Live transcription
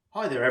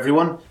Hi there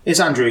everyone,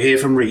 it's Andrew here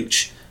from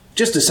Reach.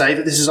 Just to say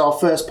that this is our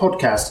first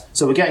podcast,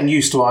 so we're getting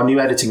used to our new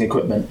editing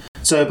equipment.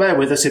 So bear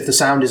with us if the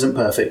sound isn't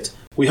perfect.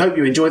 We hope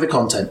you enjoy the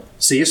content.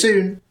 See you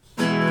soon.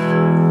 And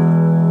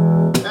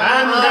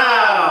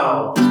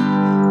now,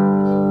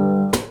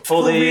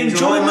 for the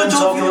enjoyment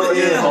of your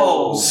ear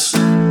holes,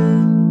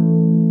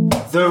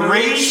 the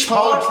Reach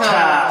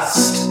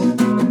Podcast.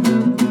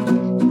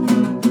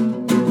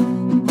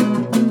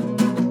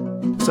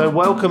 So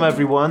welcome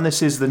everyone,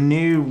 this is the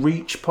new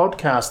Reach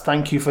Podcast.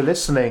 Thank you for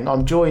listening.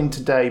 I'm joined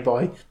today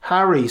by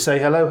Harry. Say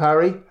hello,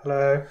 Harry.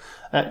 Hello.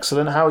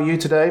 Excellent. How are you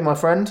today, my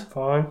friend?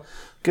 Fine.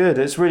 Good.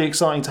 It's really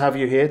exciting to have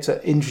you here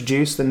to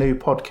introduce the new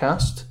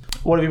podcast.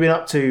 What have you been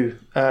up to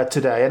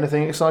today?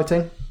 Anything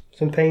exciting?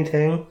 Some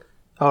painting.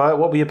 All right,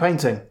 what were you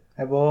painting?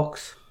 A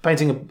box.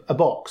 Painting a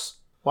box?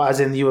 What, as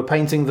in you were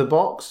painting the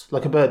box?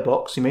 Like a bird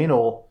box, you mean,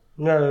 or...?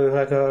 No,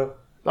 like a...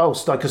 Oh,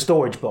 it's like a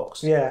storage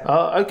box? Yeah.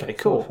 Oh, okay,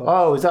 cool.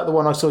 Oh, is that the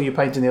one I saw you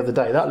painting the other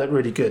day? That looked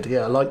really good.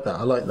 Yeah, I like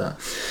that.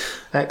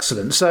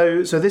 Excellent.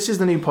 So this is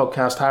the new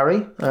podcast,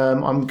 Harry.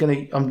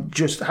 I'm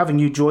just having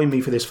you join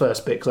me for this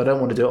first bit because I don't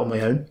want to do it on my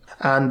own.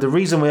 And the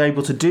reason we're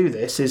able to do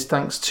this is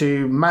thanks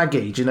to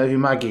Maggie. Do you know who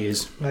Maggie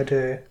is? I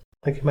do.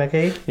 Thank you,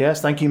 Maggie.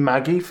 Yes, thank you,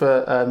 Maggie,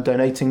 for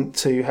donating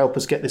to help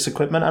us get this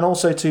equipment, and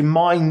also to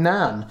my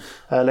nan,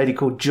 a lady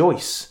called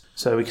Joyce.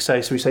 So we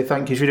say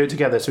thank you. Should we do it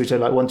together? So we say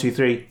like 1, 2,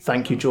 3.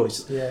 Thank you,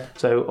 Joyce. Yeah.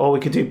 So or we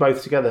could do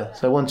both together.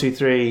 So 1, 2,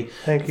 3.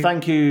 Thank you.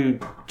 Thank you,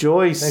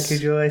 Joyce. Thank you,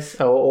 Joyce.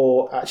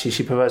 Or actually,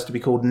 she prefers to be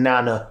called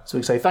Nana. So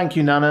we say thank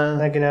you, Nana.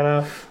 Thank you,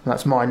 Nana. And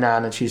that's my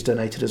nan, and she's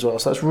donated as well.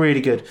 So that's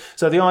really good.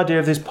 So the idea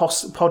of this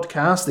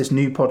podcast, this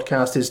new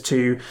podcast, is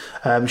to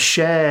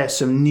share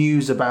some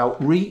news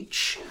about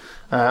Reach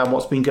and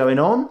what's been going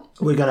on.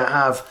 We're going to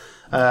have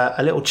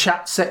a little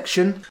chat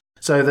section.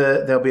 So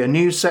there'll be a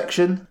news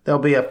section,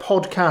 there'll be a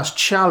podcast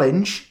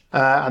challenge,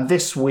 and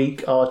this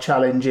week our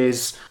challenge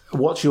is,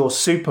 what's your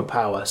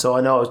superpower? So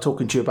I know I was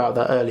talking to you about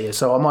that earlier,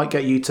 so I might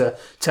get you to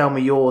tell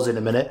me yours in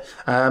a minute.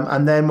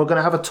 And then we're going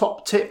to have a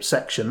top tip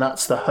section,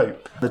 that's the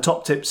hope. The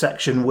top tip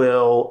section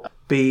will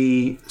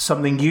be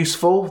something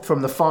useful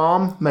from the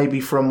farm,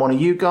 maybe from one of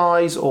you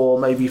guys, or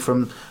maybe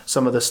from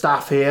some of the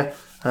staff here.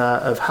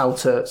 Of how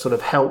to sort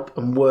of help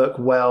and work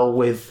well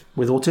with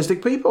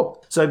autistic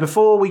people. So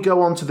before we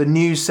go on to the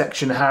news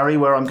section, Harry,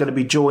 where I'm going to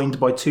be joined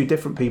by 2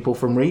 different people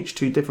from Reach,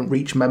 2 different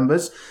Reach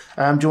members,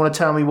 do you want to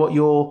tell me what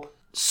your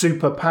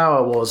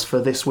superpower was for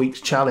this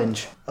week's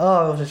challenge?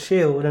 Oh, it was a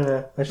shield, isn't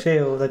it? A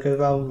shield that goes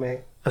around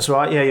me. That's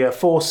right, yeah,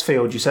 force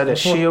field. You said a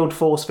shield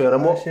force field.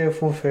 And what? Shield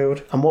force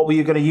field. And what were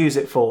you going to use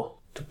it for?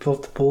 To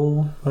block the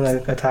ball when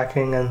they're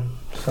attacking and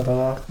stuff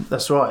like that.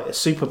 That's right, a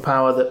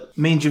superpower that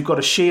means you've got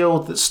a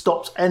shield that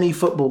stops any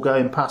football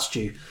going past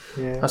you.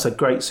 Yeah. That's a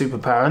great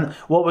superpower. And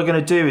what we're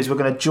going to do is we're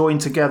going to join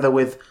together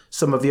with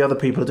some of the other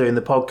people doing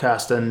the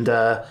podcast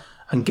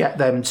and get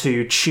them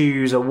to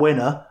choose a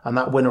winner, and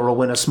that winner will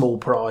win a small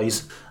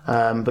prize.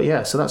 But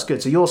yeah, so that's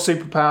good. So your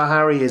superpower,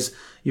 Harry, is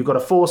you've got a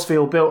force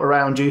field built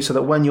around you so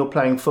that when you're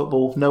playing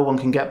football, no one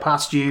can get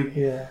past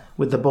you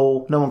with the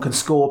ball. No one can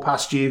score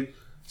past you.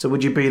 So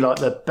would you be like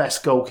the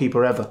best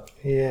goalkeeper ever?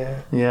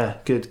 Yeah. Yeah,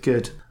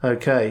 good.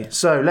 Okay,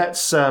 so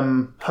let's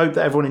hope that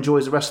everyone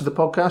enjoys the rest of the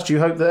podcast. Do you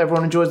hope that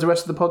everyone enjoys the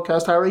rest of the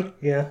podcast, Harry?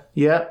 Yeah.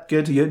 Yeah,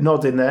 good. You're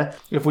nodding there.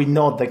 If we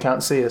nod, they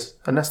can't see us,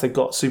 unless they've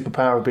got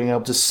superpower of being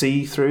able to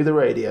see through the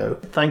radio.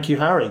 Thank you,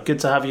 Harry. Good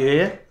to have you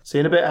here. See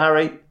you in a bit,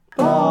 Harry.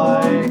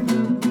 Bye.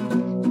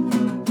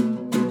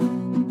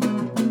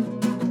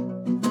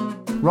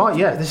 Right,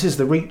 yeah, this is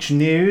the Reach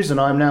News, and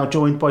I'm now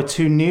joined by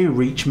 2 new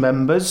Reach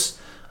members.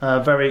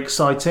 Very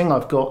exciting.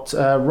 I've got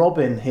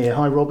Robin here.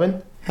 Hi,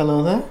 Robin.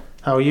 Hello there.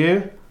 How are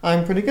you?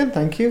 I'm pretty good,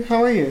 thank you.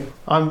 How are you?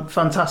 I'm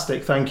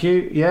fantastic, thank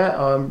you. Yeah,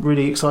 I'm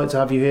really excited to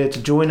have you here to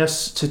join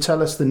us to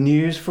tell us the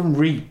news from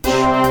Reach.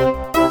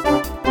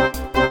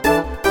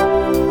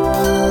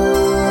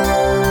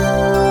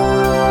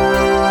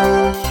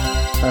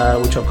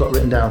 Which I've got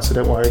written down, so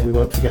don't worry, we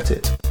won't forget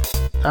it.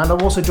 And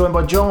I'm also joined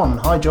by John.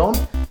 Hi, John.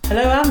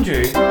 Hello,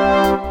 Andrew.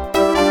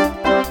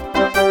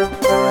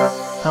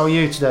 How are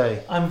you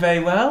today? I'm very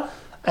well.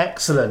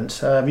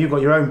 Excellent. You've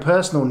got your own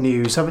personal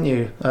news, haven't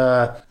you?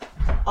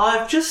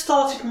 I've just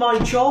started my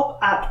job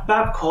at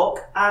Babcock,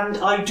 and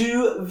I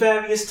do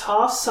various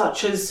tasks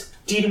such as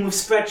dealing with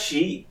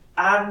spreadsheet,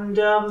 and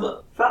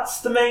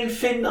that's the main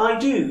thing I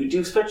do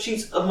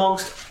spreadsheets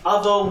amongst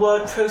other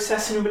word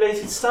processing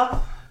related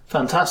stuff.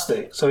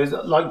 Fantastic. So is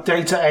it like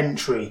data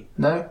entry?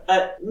 No?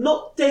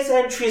 Not data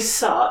entry as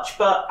such,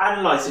 but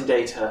analysing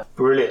data.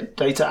 Brilliant.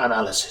 Data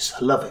analysis.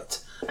 I love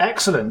it.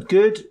 Excellent.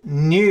 Good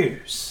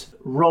news.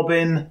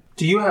 Robin,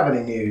 do you have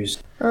any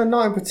news?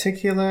 Not in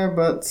particular,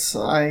 but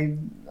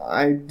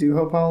I do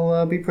hope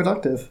I'll be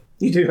productive.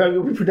 You do hope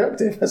you'll be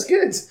productive. That's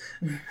good.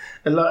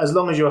 As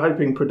long as you're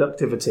hoping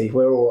productivity,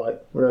 we're all right.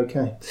 We're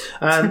okay.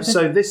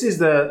 So this is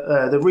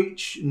the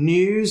Reach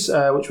News,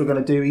 which we're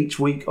going to do each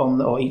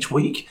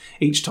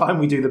time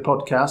we do the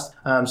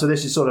podcast. So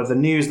this is sort of the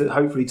news that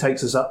hopefully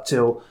takes us up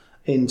till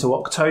into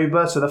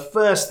October. So the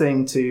first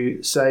thing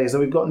to say is that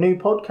we've got new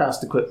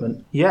podcast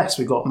equipment. Yes,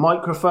 we've got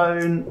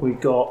microphone, we've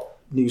got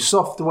new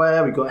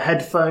software, we've got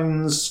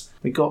headphones,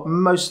 we've got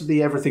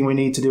mostly everything we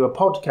need to do a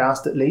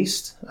podcast at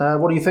least.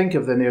 What do you think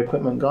of the new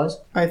equipment, guys?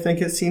 I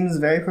think it seems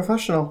very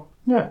professional.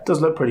 Yeah, it does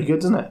look pretty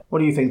good, doesn't it? What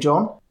do you think,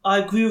 John? I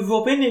agree with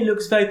Robin, it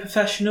looks very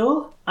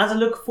professional, and I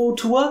look forward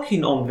to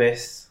working on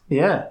this.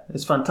 Yeah,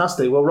 it's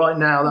fantastic. Well, right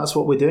now, that's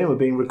what we're doing. We're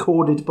being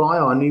recorded by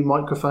our new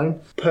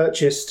microphone,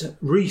 purchased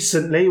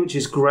recently, which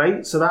is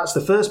great. So that's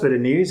the first bit of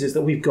news, is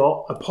that we've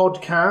got a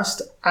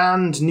podcast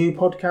and new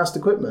podcast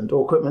equipment,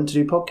 or equipment to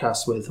do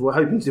podcasts with. We're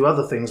hoping to do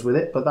other things with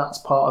it, but that's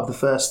part of the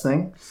first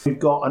thing. We've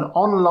got an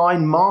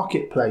online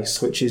marketplace,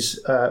 which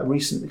is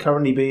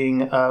currently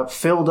being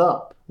filled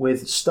up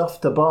with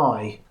stuff to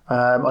buy.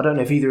 I don't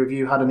know if either of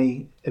you had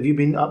any... Have you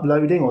been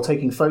uploading or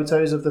taking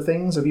photos of the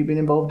things? Have you been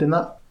involved in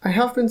that? I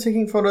have been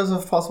taking photos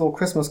of possible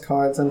Christmas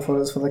cards and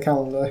photos for the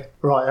calendar.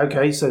 Right,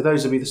 okay, so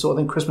those would be the sort of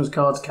thing, Christmas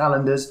cards,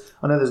 calendars.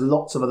 I know there's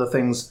lots of other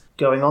things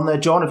going on there.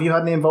 John, have you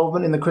had any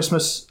involvement in the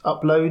Christmas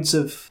uploads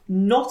of...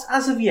 Not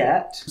as of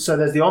yet. So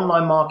there's the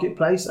online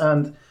marketplace,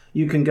 and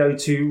you can go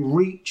to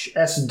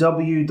reachsw.co.uk,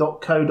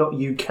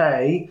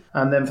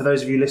 and then for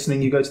those of you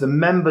listening, you go to the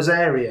members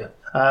area.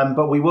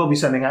 But we will be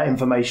sending out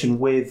information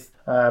with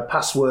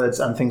passwords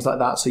and things like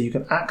that, so you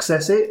can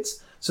access it.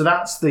 So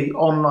that's the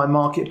online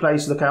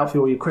marketplace. Look out for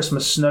all your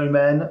Christmas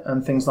snowmen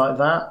and things like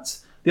that.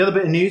 The other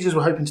bit of news is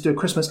we're hoping to do a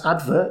Christmas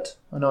advert.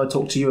 I know I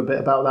talked to you a bit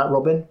about that,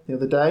 Robin, the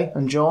other day.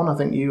 And John, I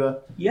think you were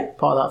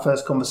part of that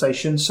first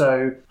conversation.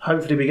 So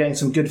hopefully we're getting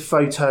some good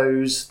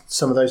photos,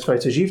 some of those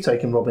photos you've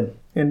taken, Robin.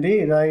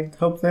 Indeed, I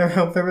hope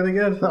they're really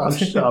good.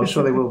 I'm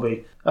sure they will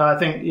be. I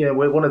think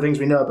one of the things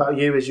we know about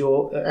you is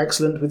you're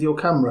excellent with your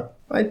camera.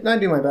 I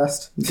do my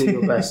best. You do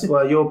your best.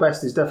 Well, your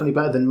best is definitely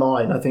better than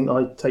mine. I think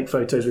I take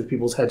photos with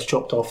people's heads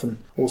chopped off and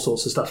all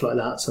sorts of stuff like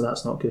that, so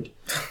that's not good.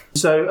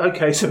 So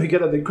we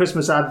get at the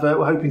Christmas advert.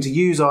 We're hoping to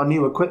use our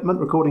new equipment,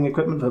 recording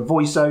equipment for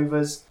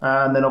voiceovers,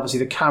 and then obviously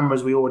the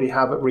cameras we already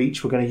have at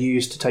Reach we're going to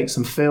use to take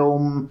some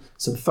film,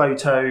 some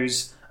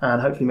photos,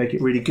 and hopefully make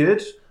it really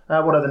good.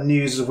 What other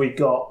news have we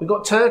got? We've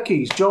got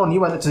turkeys. John, you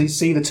went to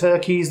see the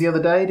turkeys the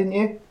other day, didn't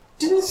you?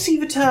 Didn't see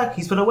the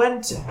turkeys, but I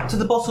went to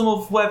the bottom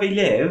of where they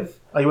live.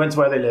 Oh, you went to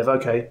where they live,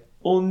 okay.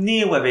 Or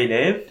near where they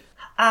live.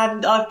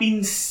 And I've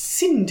been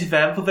singing to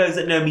them, for those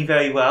that know me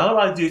very well.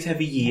 I do it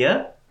every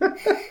year.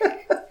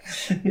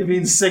 You've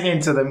been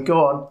singing to them.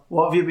 Go on.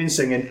 What have you been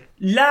singing?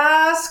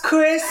 Last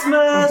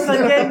Christmas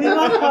I gave you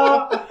my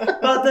heart,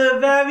 but the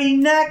very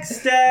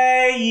next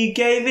day you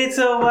gave it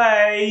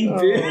away. Oh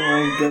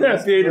my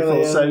goodness. Beautiful.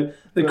 Brilliant. So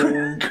the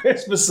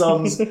Christmas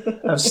songs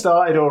have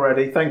started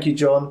already. Thank you,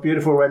 John.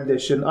 Beautiful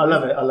rendition. I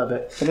love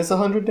it. But it's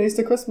 100 days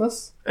to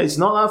Christmas. It's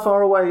not that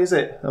far away, is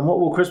it? And what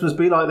will Christmas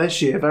be like this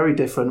year? Very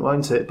different,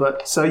 won't it?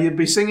 But so you'd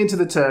be singing to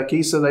the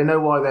turkeys so they know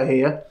why they're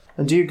here.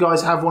 And do you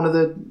guys have one of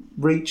the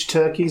Reach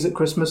turkeys at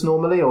Christmas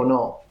normally or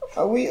not?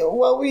 We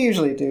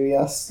usually do,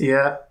 yes.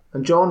 Yeah.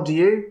 And John, do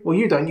you? Well,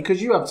 you don't,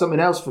 because you have something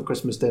else for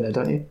Christmas dinner,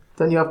 don't you?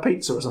 Don't you have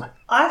pizza or something?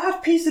 I've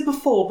had pizza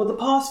before, but the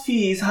past few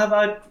years I've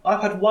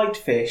had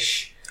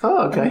whitefish.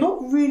 Oh, okay. I'm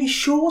not really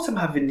sure what I'm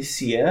having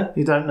this year.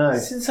 You don't know?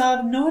 Since I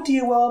have no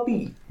idea where I'll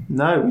be.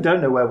 No, we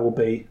don't know where we'll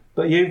be.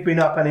 But you've been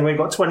up anyway. We've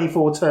got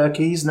 24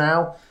 turkeys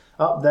now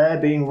up there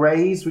being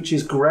raised, which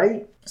is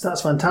great. So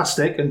that's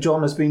fantastic. And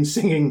John has been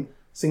singing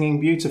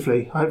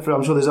beautifully. Hopefully,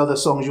 I'm sure there's other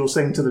songs you'll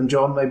sing to them,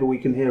 John. Maybe we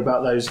can hear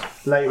about those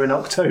later in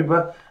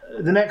October.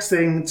 The next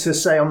thing to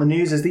say on the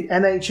news is the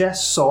NHS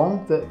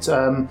song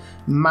that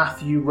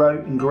Matthew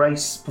wrote and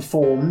Grace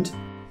performed.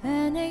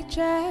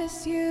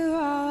 NHS, you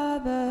are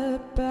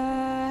the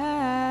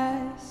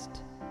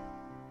best.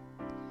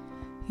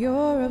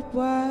 You're at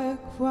work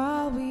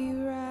while we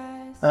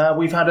rest.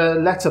 We've had a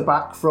letter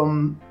back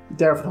from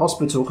Derriford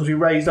Hospital because we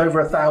raised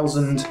over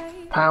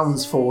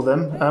 £1,000 for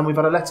them. And we've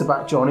had a letter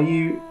back, John.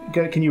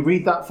 Can you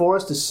read that for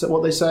us, to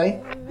what they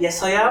say?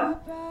 Yes, I am.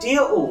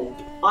 Dear all,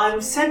 I'm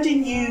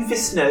sending you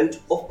this note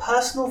of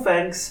personal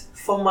thanks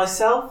from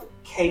myself,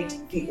 Kate,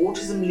 the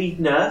autism lead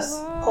nurse,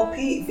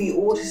 Poppy, the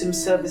autism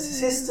service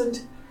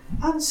assistant,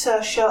 and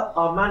Saoirse,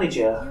 our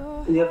manager.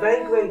 We are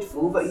very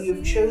grateful that you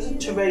have chosen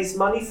to raise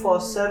money for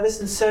our service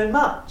and so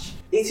much.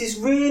 It is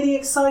really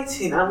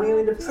exciting, and we are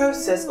in the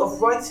process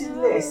of writing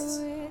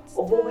lists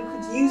of what we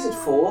could use it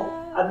for,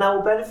 and that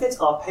will benefit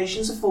our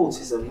patients with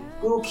autism.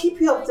 We will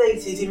keep you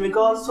updated in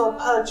regards to our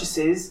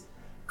purchases.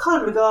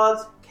 Kind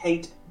regards,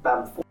 Kate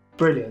Bamford.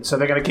 Brilliant. So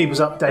they're going to keep us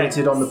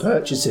updated on the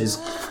purchases.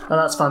 And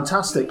that's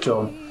fantastic,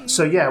 John.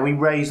 So yeah, we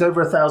raised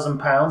over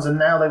 £1,000 and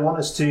now they want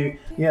us to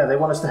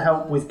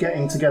help with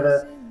getting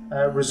together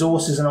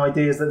resources and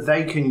ideas that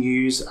they can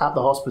use at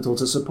the hospital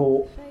to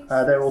support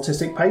their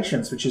autistic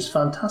patients, which is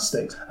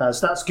fantastic. So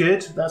that's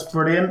good. That's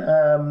brilliant.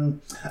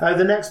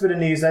 The next bit of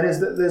news then is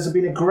that there's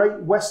been a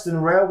Great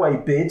Western Railway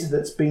bid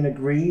that's been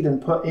agreed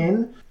and put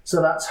in.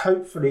 So that's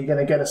hopefully going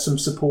to get us some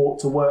support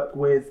to work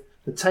with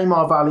the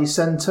Tamar Valley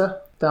Centre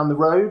down the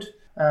road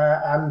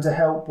and to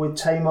help with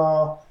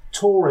Tamar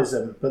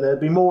tourism. But there'll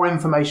be more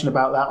information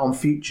about that on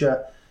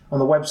future on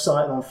the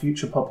website and on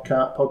future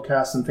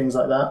podcasts and things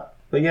like that.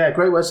 But yeah,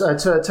 great work.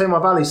 Tamar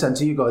Valley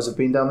Centre, you guys have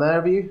been down there,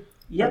 have you?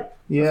 Yep.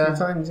 Yeah. A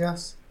few times,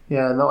 yes.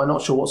 Yeah, I'm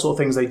not sure what sort of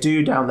things they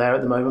do down there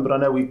at the moment, but I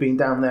know we've been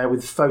down there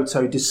with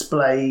photo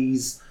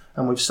displays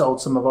and we've sold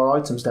some of our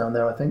items down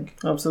there, I think.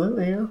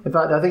 Absolutely, yeah. In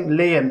fact, I think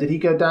Liam, did he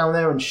go down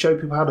there and show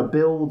people how to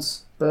build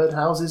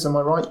birdhouses? Am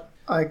I right?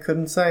 I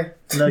couldn't say.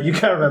 No, you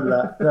can't remember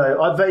that.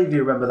 No, I vaguely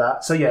remember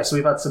that. So yeah, so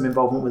we've had some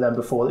involvement with them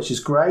before, which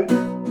is great.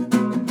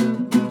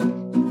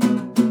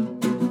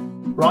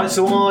 Right,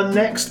 so our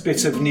next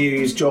bit of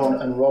news,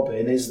 John and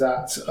Robin, is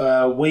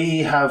that we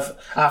have,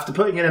 after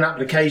putting in an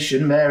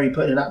application, Mary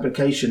put in an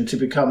application to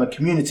become a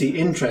community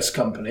interest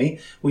company,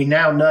 we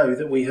now know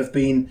that we have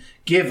been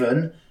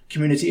given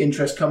community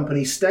interest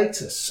company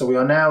status. So we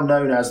are now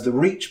known as the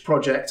Reach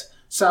Project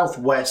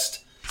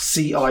Southwest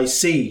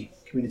CIC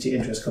Community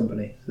Interest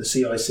Company. The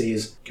CIC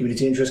is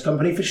Community Interest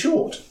Company for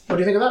short. What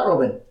do you think of that,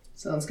 Robin?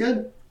 Sounds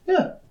good.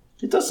 Yeah,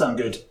 it does sound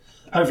good.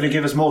 Hopefully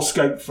give us more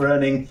scope for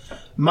earning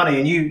money.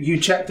 And you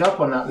checked up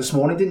on that this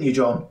morning, didn't you,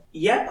 John?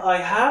 Yep, I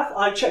have.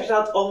 I checked it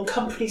out on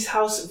Company's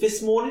House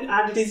this morning,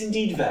 and it is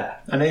indeed there.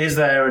 And it is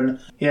there, and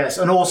yes,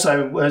 and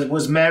also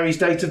was Mary's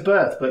date of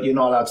birth, but you're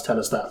not allowed to tell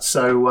us that.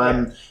 So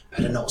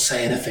better not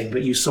say anything,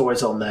 but you saw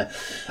it on there.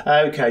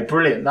 Okay,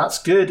 brilliant.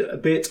 That's good. A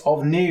bit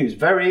of news.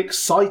 Very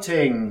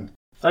exciting.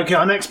 Okay,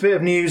 our next bit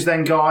of news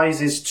then,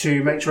 guys, is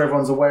to make sure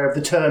everyone's aware of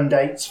the term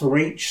dates for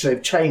Reach. So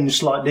they've changed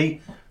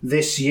slightly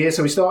this year.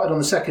 So we started on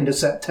the 2nd of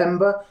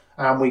September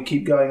and we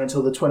keep going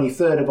until the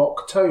 23rd of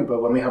October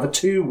when we have a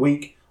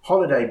 2-week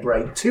holiday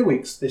break. 2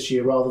 weeks this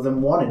year rather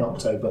than 1 in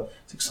October.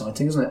 It's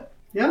exciting, isn't it?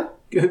 Yeah.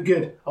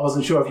 Good. I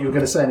wasn't sure if you were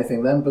going to say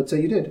anything then, but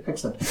you did.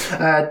 Excellent.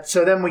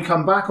 So then we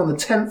come back on the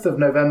 10th of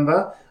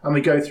November and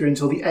we go through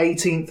until the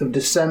 18th of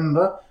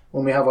December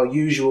when we have our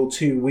usual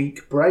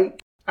 2-week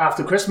break.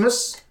 After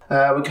Christmas,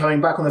 we're coming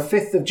back on the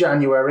 5th of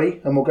January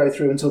and we'll go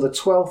through until the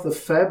 12th of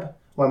Feb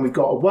when we've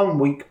got a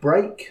 1-week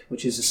break,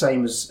 which is the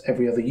same as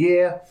every other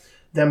year.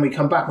 Then we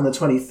come back on the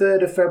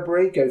 23rd of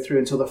February, go through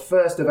until the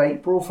 1st of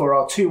April for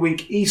our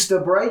 2-week Easter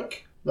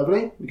break.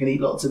 Lovely. We can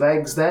eat lots of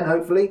eggs then,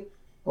 hopefully,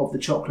 of the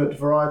chocolate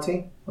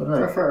variety. I don't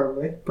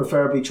know.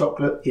 Preferably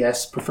chocolate.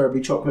 Yes,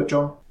 preferably chocolate,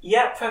 John.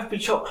 Yeah, preferably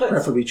chocolate.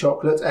 Preferably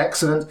chocolate.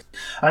 Excellent.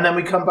 And then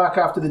we come back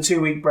after the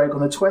 2-week break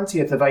on the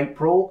 20th of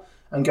April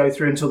and go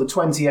through until the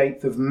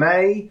 28th of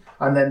May.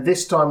 And then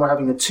this time we're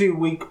having a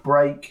 2-week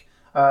break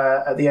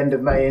at the end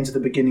of May into the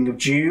beginning of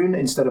June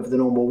instead of the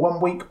normal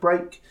 1-week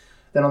break.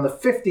 Then on the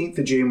 15th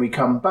of June we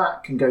come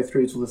back and go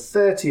through till the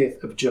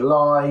 30th of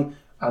July.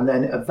 And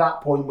then at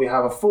that point we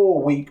have a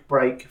 4-week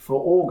break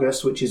for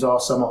August, which is our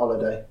summer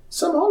holiday.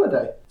 Summer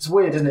holiday. It's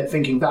weird, isn't it,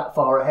 thinking that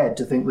far ahead,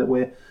 to think that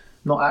we're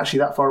not actually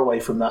that far away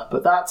from that.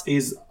 But that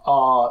is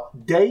our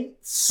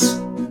dates.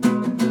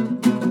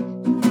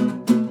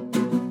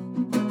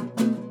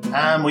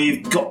 And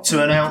we've got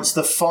to announce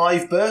the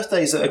 5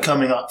 birthdays that are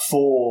coming up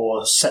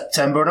for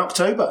September and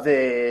October.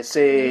 This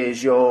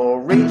is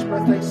your Reach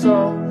birthday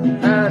song,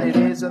 and it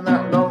isn't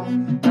that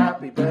long.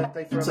 Happy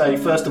birthday from... So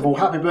first of all,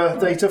 happy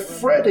birthday to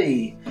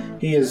Freddie.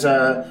 He is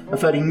a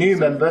fairly new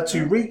member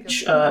to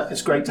Reach.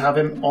 It's great to have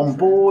him on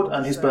board,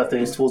 and his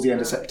birthday is towards the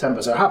end of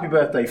September. So happy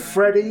birthday,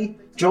 Freddie.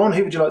 John,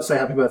 who would you like to say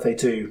happy birthday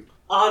to?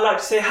 I'd like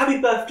to say happy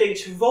birthday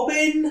to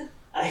Robin.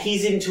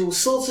 He's into all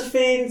sorts of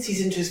things.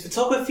 He's into his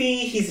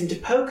photography, he's into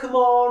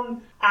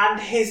Pokemon, and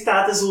his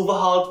dad does all the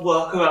hard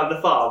work around the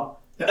farm.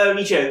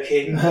 Only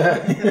joking.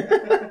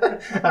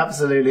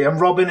 Absolutely. And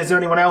Robin, is there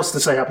anyone else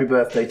to say happy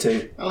birthday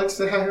to? I'd like to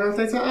say happy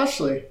birthday to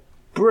Ashley.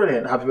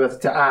 Brilliant. Happy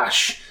birthday to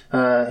Ash.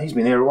 He's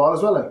been here a while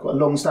as well. Quite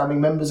long-standing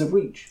members of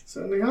Reach.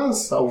 Certainly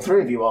has. All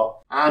 3 of you are.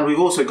 And we've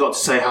also got to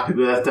say happy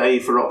birthday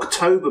for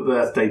October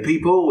birthday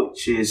people,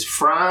 which is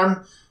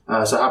Fran.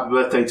 So happy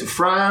birthday to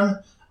Fran.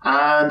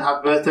 And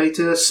happy birthday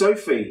to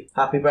Sophie.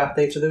 Happy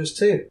birthday to those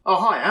two. Oh,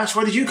 hi, Ash.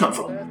 Where did you come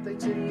from? Happy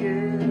birthday to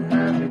you.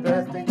 Happy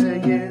birthday to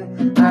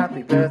you.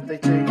 Happy birthday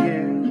to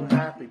you.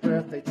 Happy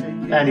birthday to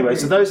you. Anyway,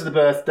 so those are the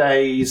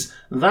birthdays.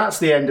 That's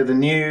the end of the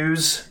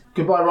news.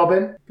 Goodbye,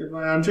 Robin.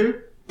 Goodbye, Andrew.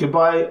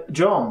 Goodbye,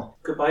 John.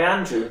 Goodbye,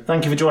 Andrew.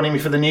 Thank you for joining me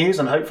for the news,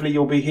 and hopefully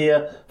you'll be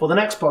here for the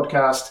next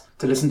podcast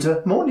to listen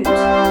to more news.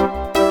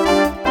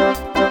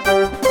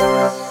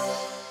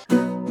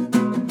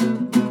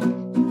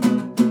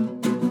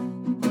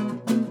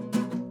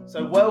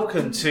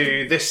 Welcome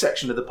to this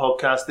section of the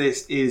podcast.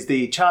 This is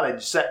the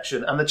challenge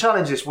section, and the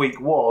challenge this week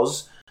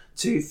was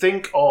to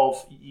think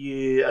of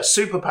a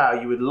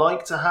superpower you would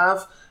like to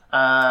have,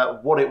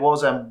 what it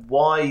was and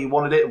why you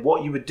wanted it,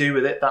 what you would do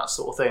with it, that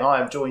sort of thing.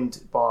 I am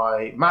joined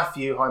by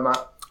Matthew. Hi,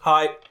 Matt.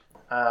 Hi.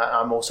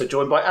 I'm also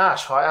joined by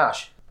Ash. Hi,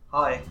 Ash.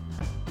 Hi.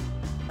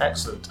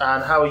 Excellent.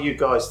 And how are you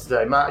guys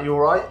today? Matt, are you all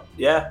right?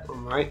 Yeah,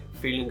 I'm right.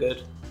 Feeling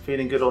good.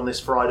 Feeling good on this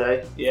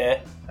Friday?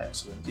 Yeah.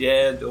 Excellent.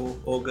 Yeah,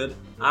 all good.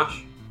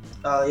 Ash?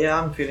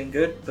 Yeah, I'm feeling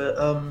good, but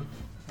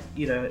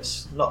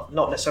it's not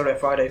necessarily a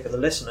Friday for the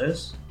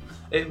listeners.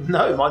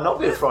 No, it might not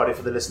be a Friday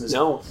for the listeners.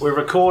 No. We're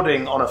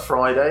recording on a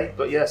Friday,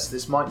 but yes,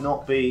 this might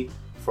not be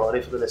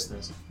Friday for the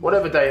listeners.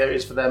 Whatever day there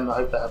is for them, I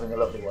hope they're having a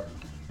lovely one.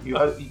 You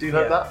do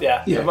hope that?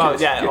 Yeah. Yeah, Well,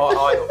 good. yeah.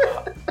 I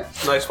hope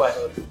that. No sweat.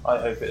 I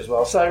hope it as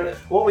well. So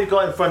what we've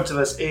got in front of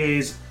us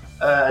is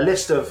a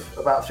list of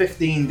about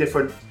 15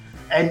 different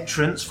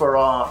entrants for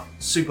our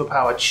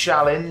superpower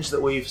challenge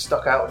that we've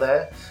stuck out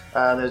there.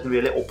 There's going to be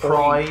a little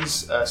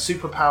prize, a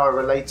superpower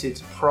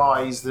related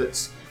prize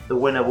that the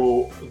winner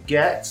will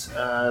get.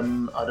 I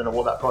don't know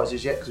what that prize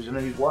is yet because we don't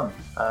know who's won.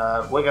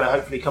 We're going to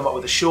hopefully come up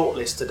with a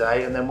shortlist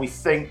today, and then we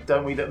think,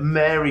 don't we, that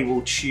Mary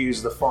will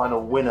choose the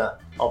final winner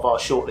of our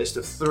shortlist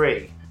of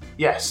 3.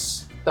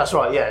 Yes, that's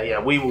right. Yeah.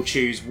 We will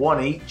choose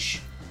one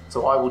each.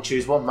 So I will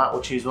choose one, Matt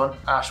will choose one,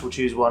 Ash will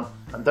choose one,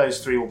 and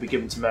those 3 will be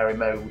given to Mary.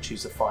 Mary will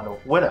choose the final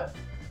winner.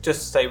 Just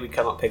to say we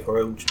cannot pick our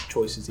own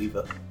choices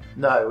either.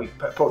 No, we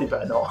probably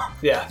better not.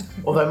 Yeah.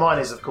 Although mine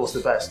is, of course, the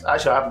best.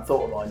 Actually, I haven't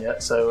thought of mine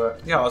yet, so...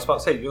 Yeah, I was about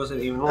to say, yours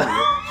isn't even on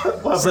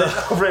yet. well,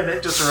 I've written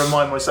it just to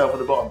remind myself at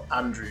the bottom.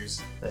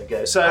 Andrews. There you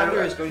go. So,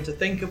 Andrew is going to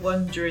think of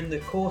one during the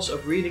course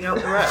of reading out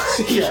the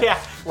rest. yeah.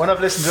 When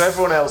I've listened to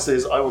everyone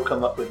else's, I will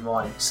come up with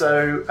mine.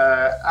 So,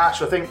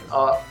 Ash, I think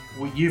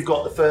you've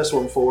got the first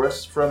one for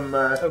us from...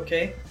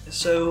 Okay,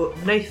 so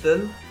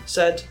Nathan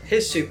said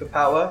his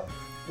superpower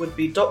would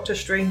be Doctor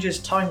Strange's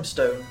Time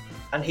Stone,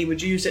 and he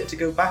would use it to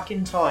go back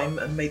in time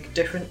and make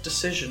different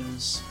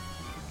decisions.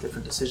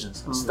 Different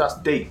decisions. That's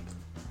deep.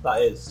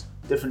 That is.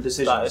 Different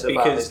decisions. That is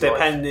about because his life.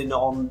 depending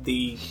on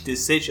the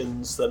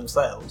decisions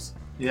themselves,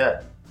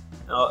 Yeah,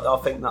 I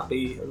think that'd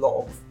be a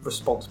lot of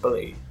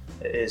responsibility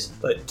it is.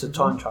 like, to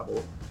time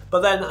travel.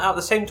 But then at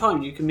the same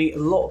time, you can meet a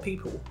lot of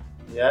people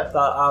Yeah.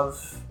 that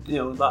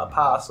have, that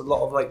pass a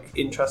lot of like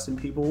interesting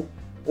people,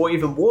 or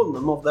even warn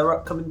them of their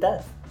upcoming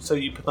death, so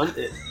you prevent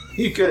it.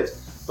 You could.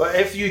 But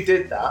if you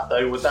did that,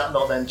 though, would that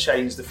not then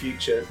change the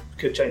future?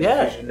 Could change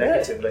Yeah, the future yeah.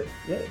 negatively?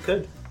 Yeah, it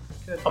could.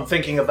 I'm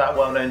thinking of that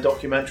well-known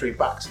documentary,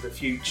 Back to the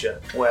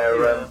Future,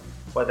 where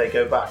they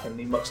go back and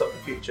he mucks up the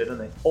future,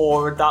 doesn't he?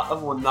 Or that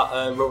other one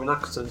that Rowan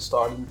Atkinson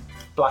starred in,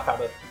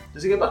 Blackadder.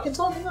 Does he go back in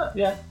time in that?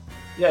 Yeah.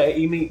 Yeah,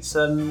 he meets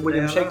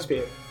William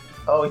Shakespeare.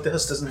 Oh, he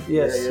does, doesn't he?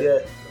 Yes, yeah.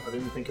 I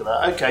didn't think of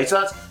that. Okay, so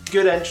that's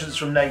good entrance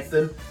from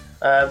Nathan.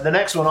 The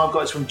next one I've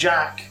got is from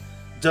Jack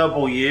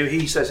W.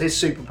 He says his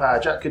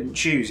superpower, Jack couldn't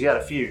choose, he had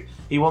a few.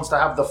 He wants to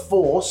have the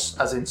Force,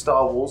 as in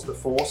Star Wars, the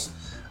Force,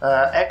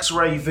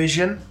 X-ray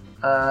vision,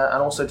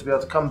 and also to be able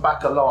to come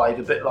back alive,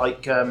 a bit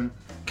like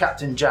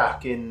Captain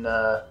Jack in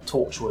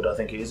Torchwood, I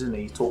think it is, isn't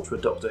he?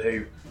 Torchwood Doctor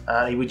Who.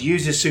 And he would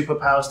use his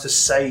superpowers to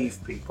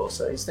save people.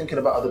 So he's thinking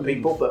about other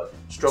people, but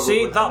struggling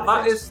See, with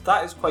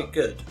that is quite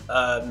good.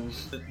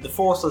 The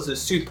Force as a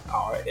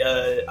superpower.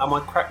 Am I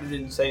correct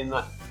in saying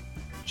that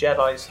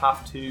Jedi's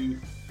have to?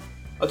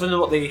 I don't know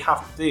what they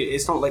have to do.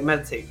 It's not like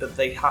meditate, but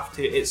they have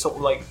to. It's sort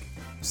of like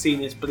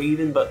seen as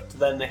bleeding, but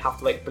then they have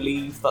to like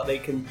believe that they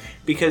can.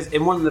 Because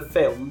in one of the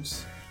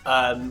films,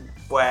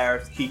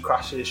 where he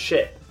crashes his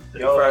ship,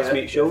 and he first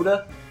meets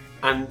Yoda,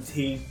 and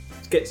he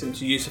gets him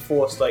to use the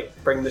Force to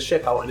like bring the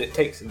ship out, and it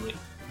takes him like,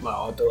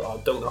 well, I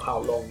don't know how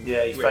long.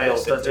 Yeah, he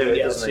fails to do it,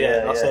 doesn't he? Yeah,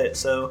 Yeah, that's yeah. it.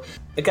 So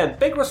again,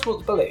 big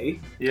responsibility.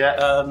 Yeah,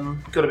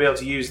 got to be able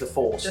to use the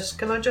Force.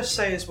 Can I just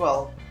say as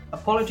well,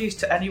 apologies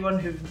to anyone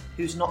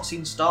who's not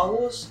seen Star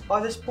Wars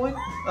by this point.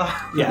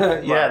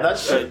 Yeah,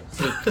 that's true.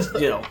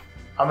 You know,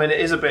 I mean, it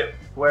is a bit,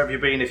 where have you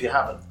been if you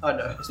haven't? I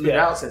know. It's been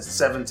out since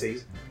the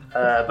 70s.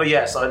 But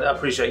yes, I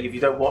appreciate if you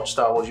don't watch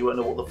Star Wars, you won't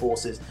know what the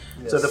Force is.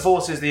 Yes. So the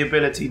Force is the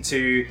ability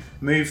to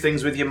move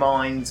things with your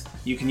mind.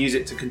 You can use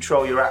it to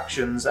control your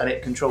actions, and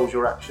it controls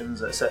your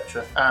actions,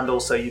 etc. And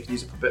also you can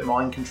use it for a bit of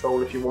mind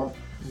control if you want.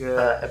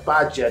 Yeah.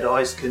 Bad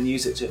Jedis can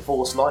use it to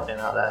force lightning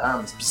out of their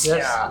hands.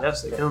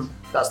 yes, they can.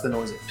 That's the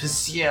noise.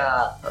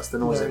 That's the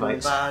noise it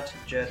makes. Bad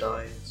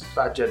Jedis.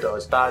 Bad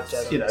Jedis. Bad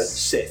Jedis. You know,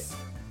 Sith.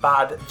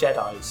 Bad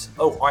Jedis.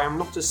 Oh, I am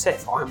not a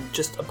Sith. I am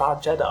just a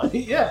bad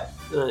Jedi. Yeah,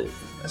 Uh,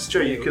 that's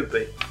true. You could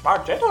be.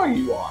 bad Jedi,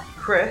 you are.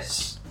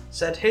 Chris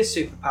said his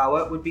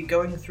superpower would be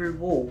going through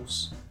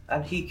walls,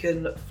 and he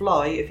can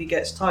fly if he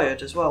gets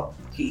tired as well.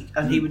 He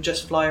would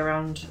just fly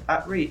around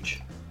at reach.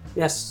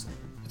 Yes,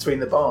 Between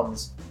the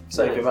barns,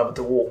 save him having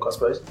to walk, I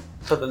suppose.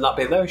 but then that'd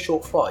be a very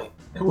short flight.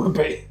 It would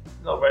be.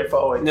 Not very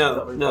far away.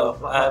 Not very No.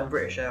 far. Like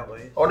British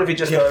Airways. I wonder if he'd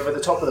just go over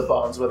the top of the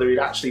barns, whether he'd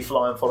actually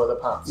fly and follow the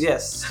paths.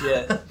 Yes,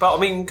 yeah. But I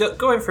mean,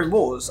 going through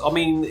walls. I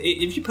mean,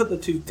 if you put the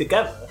two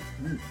together,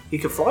 he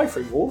could fly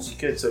through walls. He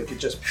could, so he could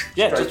just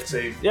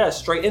Yeah,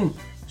 straight in.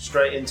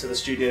 straight into the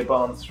studio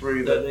barn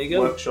through There the you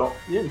go. workshop.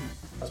 Yeah.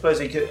 I suppose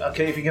he could.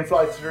 Okay, if he can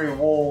fly through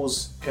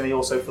walls, can he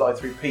also fly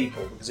through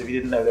people? Because if he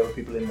didn't know there were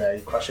people in there,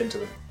 he'd crash into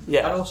them. And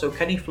Yeah. also,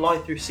 can he fly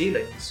through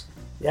ceilings?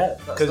 Yeah.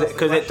 That's Because the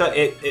question.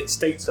 it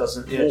states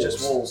Doesn't? Yeah, walls,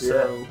 just walls. so-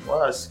 Yeah. Well,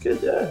 that's good.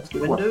 Yeah, it's a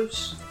good one.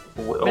 Windows?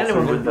 Or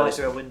Anyone through can fly windows.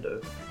 through a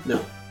window. No.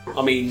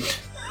 I mean,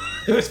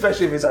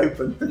 Especially if it's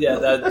open. yeah,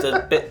 there's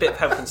a bit of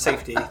health and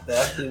safety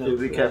there. You know. Yeah,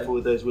 be careful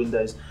with those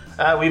windows.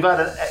 We've had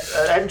an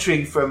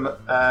entry from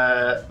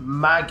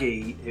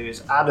Maggie, who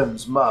is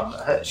Adam's mum.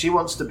 She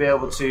wants to be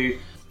able to,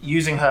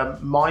 using her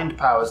mind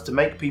powers, to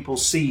make people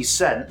see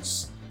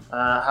sense,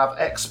 have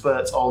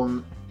experts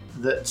on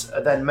that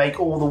then make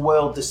all the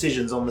world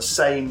decisions on the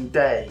same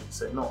day.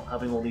 So not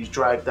having all these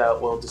dragged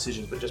out world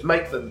decisions, but just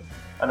make them.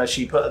 And as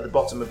she put at the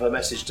bottom of her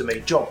message to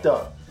me, job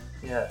done.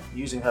 Yeah,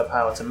 using her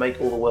power to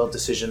make all the world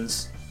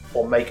decisions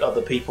or make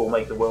other people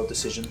make the world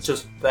decisions.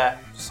 Just there,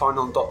 sign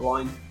on dot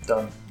line,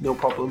 Done. no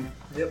problem.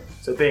 Yep.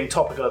 So being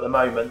topical at the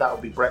moment, that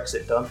would be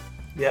Brexit done.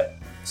 Yep.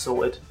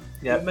 Sorted.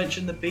 Yeah. You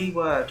mentioned the B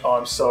word. Oh,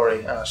 I'm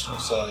sorry, Ash. I'm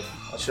sorry.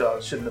 I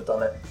shouldn't have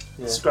done it.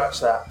 Yeah.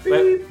 Scratch that.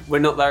 We're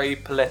not very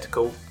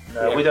political.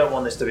 No, Yeah. we don't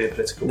want this to be a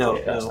political No,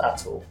 podcast no.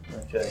 at all.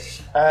 Okay,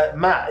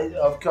 Matt,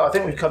 I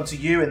think we've come to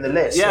you in the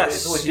list. So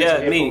it's always Yes,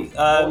 good to hear me.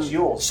 from- what's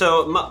yours?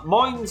 So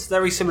mine's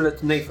very similar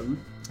to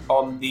Nathan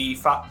on the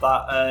fact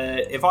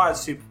that if I had a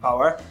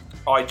superpower,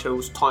 I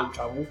chose time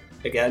travel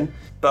again.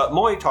 But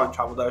my time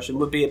travel version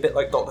would be a bit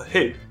like Doctor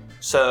Who.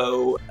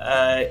 So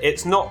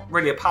it's not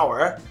really a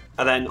power.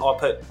 And then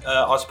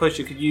I suppose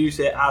you could use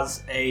it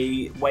as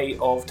a way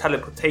of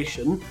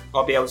teleportation.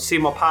 I'll be able to see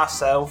my past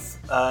self,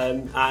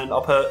 and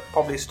I'll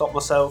probably stop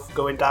myself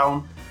going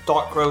down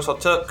dark roads I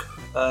took,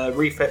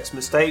 refix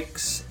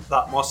mistakes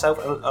that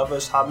myself and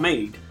others had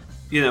made.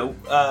 You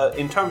know,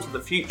 in terms of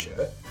the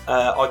future,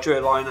 I drew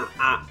a line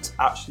at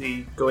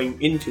actually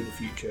going into the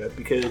future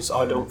because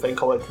I don't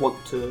think I would want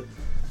to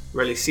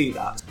really see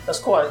that.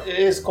 It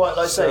is quite,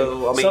 like I say,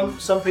 So, I mean-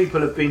 some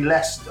people have been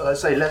less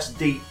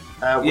deep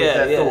with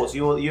Yeah, their yeah. thoughts.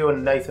 You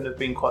and Nathan have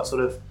been quite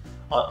sort of,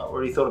 I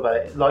really thought about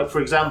it. Like, for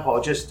example,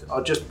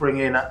 I'll just bring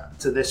in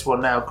to this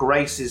one now,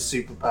 Grace's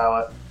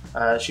superpower.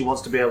 She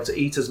wants to be able to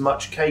eat as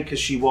much cake as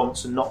she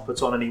wants and not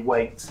put on any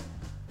weight.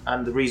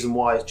 And the reason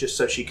why is just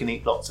so she can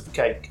eat lots of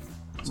cake.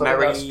 So I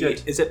think that's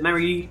good. Is it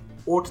Mary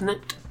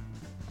Ordinate?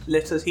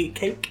 Let us eat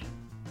cake.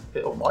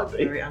 It might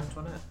be. Marie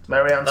Antoinette.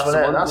 Mary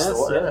Antoinette, that's the yes,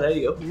 one. yeah, there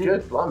you go.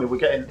 Good, blimey, we're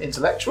getting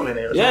intellectual in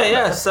here as Yeah, well.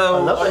 yeah.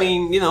 So love I it.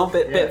 mean, you know,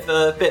 bit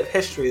of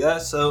history there.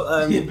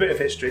 So Yeah, bit of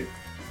history.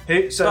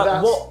 So But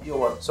that's what- your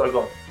one. Sorry,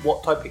 go on.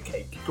 what type of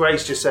cake?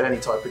 Grace just said any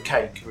type of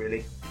cake,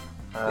 really.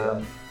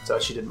 So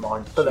she didn't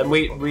mind. But then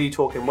we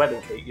talking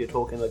wedding cake. You're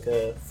talking like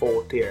a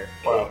 4-tier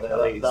cake. Well,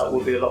 at least, that I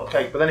would be mean, a lot of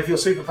cake. But then if your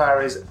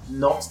superpower is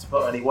not to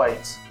put any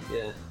weight,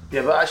 Yeah.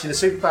 yeah. But actually, the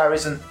superpower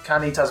isn't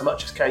can eat as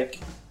much as cake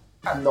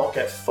and not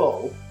get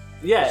full.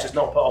 Yeah. It's just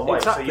not put on weight.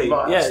 Exactly. So you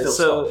might Yeah. still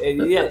So stop.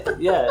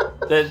 yeah.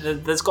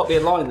 There's got to be a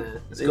line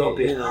there. There's got to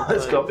be. You know,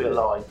 There's got to be a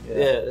line.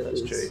 Yeah,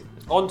 that's it's- true.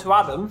 On to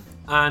Adam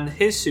and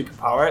his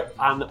superpower,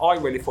 and I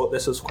really thought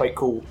this was quite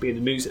cool, being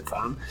a music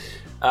fan.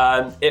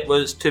 It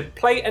was to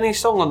play any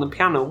song on the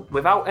piano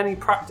without any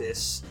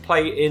practice,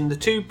 play in the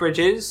two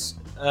bridges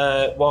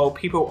while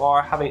people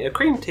are having a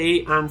cream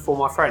tea, and for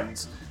my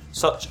friends,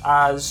 such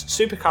as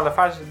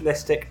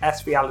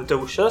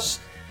supercalifragilisticexpialidocious.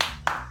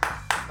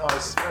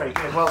 Nice, very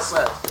good. Well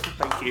said.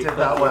 Thank You did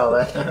that well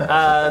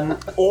there.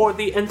 Or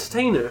the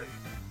entertainer.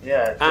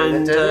 Yeah.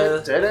 And,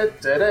 That's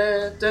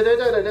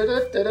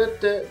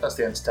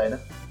the entertainer.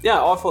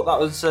 Yeah, I thought that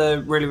was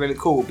really, really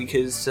cool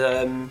because,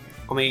 I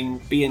mean,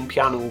 being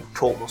piano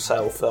taught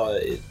myself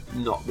it's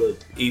not the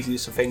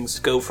easiest of things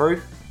to go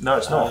through. No,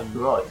 it's not. Um,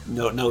 You're right.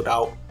 No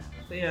doubt.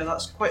 So yeah,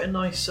 that's quite a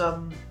nice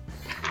one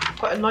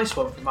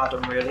from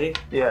Adam, really.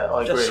 Yeah,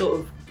 I agree. Just sort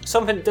of,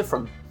 Something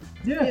different.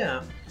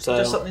 yeah, So,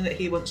 just something that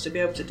he wants to be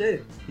able to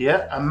do.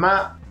 Yeah, and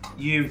Matt,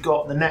 you've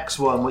got the next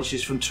one, which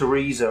is from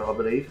Teresa, I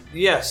believe.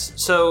 yes,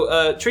 so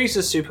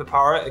Teresa's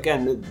superpower,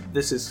 again,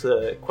 this is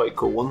quite a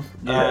cool one.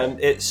 Yeah.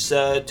 It's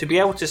to be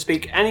able to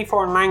speak any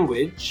foreign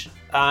language,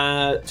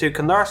 to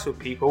converse with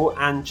people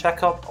and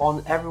check up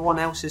on everyone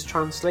else's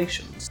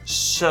translations.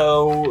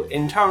 So,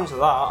 in terms of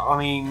that, I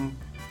mean,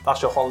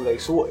 that's your holiday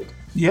sorted.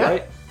 Yeah,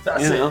 Right?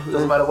 that's You it. know,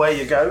 Doesn't matter where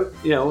you go.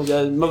 You know,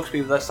 most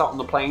people, they're sat on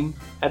the plane,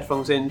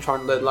 headphones in,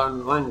 trying to learn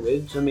the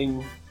language. I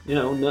mean, you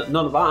know, none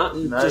of that.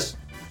 No. Just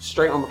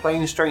straight on the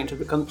plane, straight into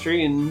the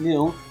country, and, you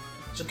know,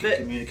 It's a bit,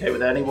 Communicate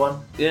with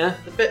anyone. yeah.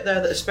 the bit there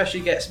that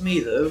especially gets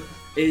me though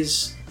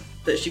is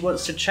that she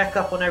wants to check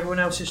up on everyone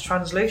else's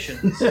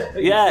translations.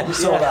 Yeah, You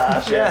saw that,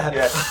 Ash, yeah.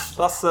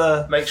 That's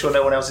Make sure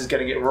no one else is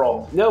getting it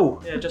wrong.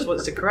 no. Yeah, just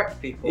wants to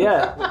correct people.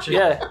 Yeah, Which is,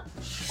 yeah.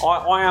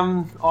 I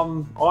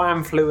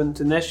am fluent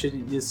in this.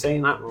 You're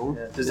saying that wrong.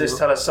 Does this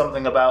tell us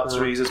something about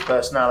Teresa's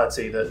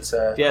personality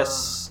that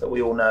Yes. that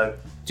we all know?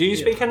 Do you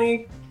speak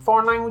any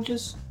foreign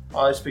languages?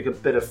 I speak a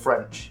bit of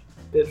French,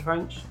 Bit of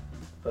French?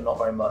 but not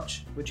very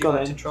much. Would you Go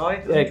like then. to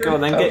try? Yeah, go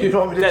on then. Oh, Get you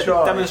want me to get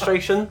try?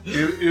 demonstration.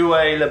 Où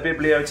est la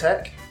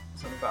bibliothèque?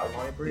 Something about a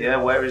library. Yeah,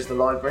 where is the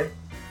library?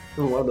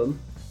 Oh, well done.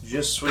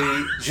 Je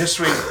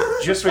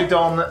suis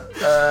dans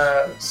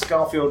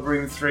Scarfield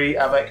Room 3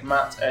 avec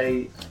Matt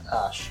et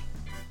Ash.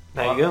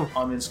 There you go.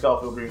 I'm in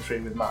Scarfield Room 3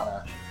 with Matt and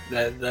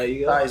Ash. There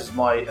you go. That is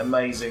my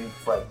amazing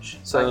French.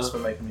 So- Thanks for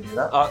making me do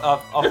that.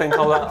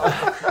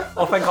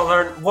 I think I'll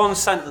learn one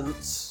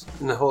sentence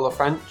in the whole of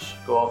French,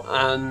 Go on.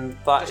 and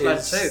that Just learn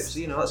is two, so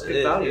you know that's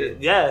good value.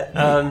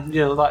 yeah.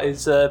 You know that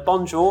is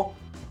bonjour,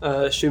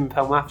 je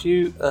m'appelle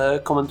Matthew,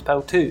 comment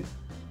t'appelles tu,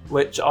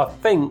 which I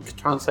think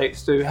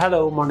translates to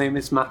hello, my name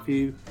is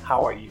Matthew.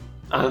 How are you?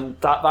 And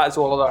that is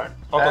all I learned.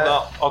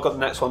 I've got the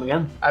next one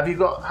again. Have you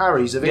got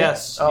Harry's? Have you?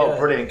 Yes, Oh, yeah.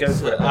 brilliant. Go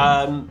for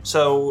it.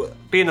 So,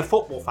 being a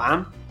football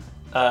fan,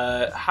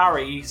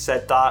 Harry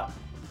said that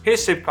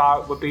his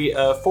superpower would be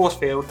a force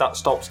field that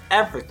stops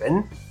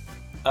everything.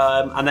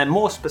 And then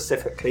more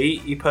specifically,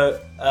 he put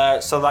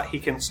so that he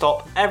can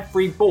stop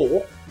every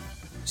ball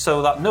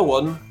so that no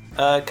one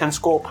can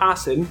score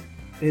past him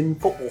in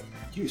football.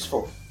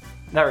 Useful.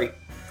 Very.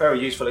 Very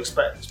useful,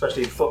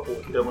 especially in football.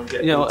 You don't want to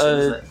get beaten,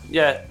 isn't it?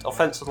 Yeah,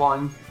 offensive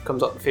line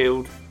comes up the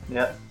field.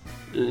 Yeah.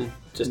 Just,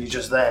 And you're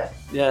just there.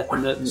 yeah,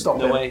 Stop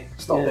no him. way.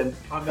 Stop Yeah. him.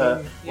 I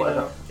mean,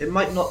 whatever. it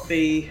might not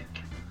be,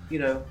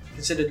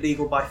 considered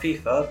legal by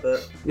FIFA,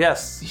 but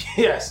Yes,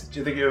 Yes. Do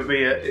you think it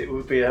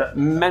would be a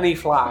many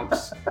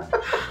flags.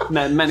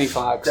 Many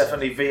flags.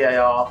 definitely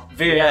VAR?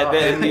 Yeah,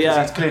 because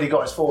yeah. he's clearly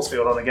got his force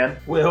field on again.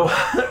 We'll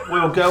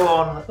go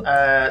on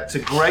to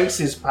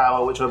Grace's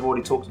power, which I've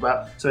already talked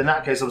about. So in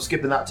that case, I'm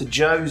skipping that to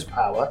Joe's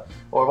power.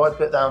 Or have I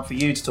put down for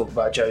you to talk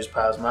about Joe's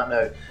powers, Matt?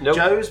 No. Nope.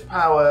 Joe's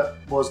power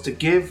was to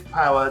give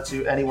power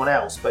to anyone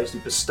else,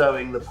 basically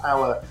bestowing the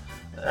power,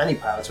 any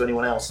power to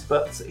anyone else.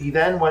 But he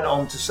then went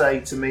on to say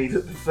to me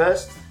that the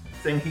first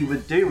thing he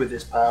would do with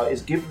this power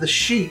is give the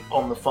sheep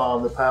on the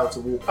farm the power to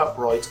walk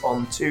upright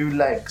on 2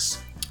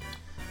 legs.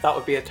 That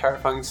would be a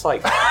terrifying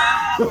sight.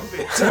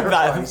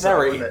 Terrifying sight,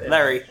 Very, wouldn't it?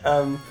 very.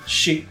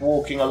 Sheep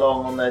walking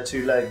along on their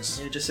 2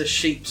 legs. just a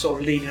sheep sort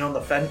of leaning on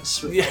the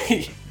fence with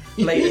Yeah,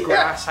 blade of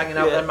grass hanging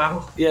out Yeah. their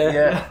mouth. yeah.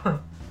 Yeah.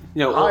 You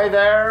know, Hi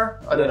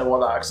there. I don't know what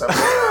that accent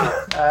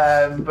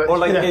was. But or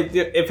like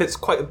yeah. if it's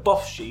quite a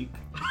buff sheep.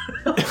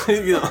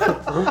 You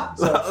know.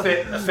 So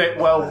a fit,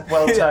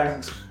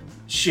 well-toned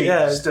sheep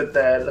Yeah. stood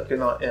there looking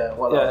like,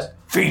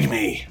 Feed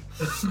me.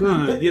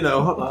 You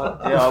know.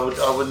 Yeah,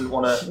 I wouldn't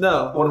want to.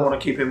 No. Wouldn't want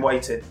to keep him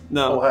waiting.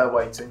 No. Or her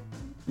waiting.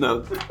 No,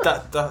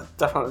 that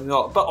definitely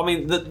not. But I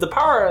mean, the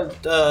power,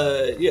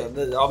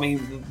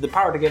 the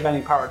power to give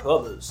any power to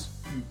others.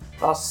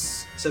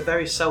 That's It's a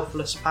very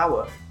selfless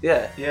power.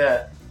 yeah,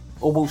 Yeah.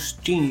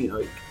 almost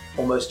genie-like.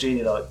 Almost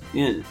genie-like.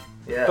 Yeah.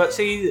 Yeah. But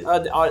see, I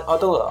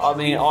don't. I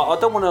mean, I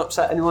don't want to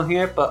upset anyone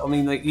here. But I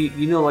mean, like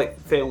you know, like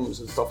films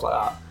and stuff like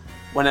that.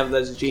 Whenever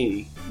there's a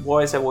genie,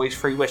 why is there always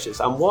 3 wishes?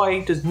 And why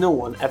does no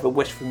one ever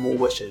wish for more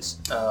wishes?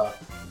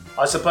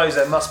 I suppose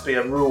there must be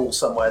a rule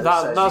somewhere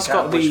that That's says you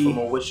can't gotta wish be- for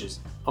more wishes.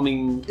 I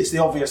mean, It's the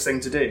obvious thing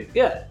to do.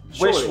 yeah.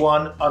 Wish surely.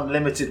 1,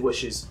 unlimited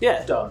wishes.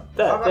 Yeah. Done.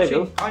 There you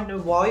go. I know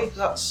why.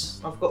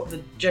 I've got the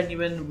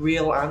genuine,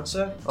 real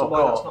answer to Oh, why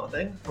go that's on. not a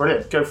thing.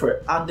 Brilliant. Go for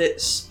it. And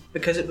it's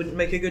because it wouldn't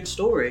make a good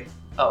story.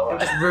 Oh, It would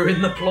right. just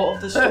ruin the plot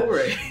of the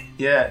story.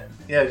 Yeah,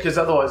 because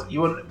otherwise you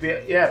wouldn't be.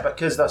 Yeah,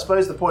 because I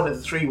suppose the point of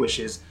the 3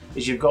 wishes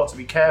is you've got to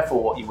be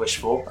careful what you wish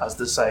for, as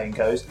the saying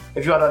goes.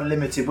 If you had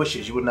unlimited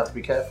wishes, you wouldn't have to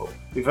be careful.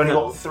 If you've only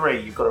got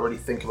 3, you've got to really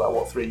think about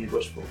what 3 you'd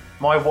wish for.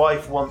 My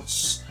wife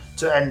wants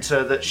to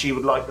enter that she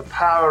would like the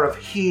power of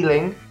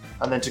healing,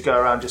 and then to go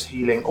around just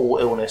healing all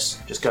illness.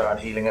 Just go around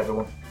healing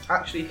everyone.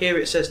 Actually, here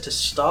it says to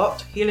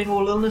start healing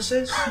all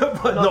illnesses,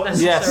 But not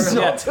Yes,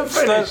 necessarily. yeah. to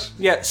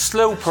finish.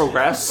 Slow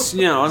progress.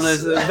 You know, and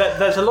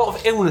there's a lot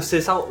of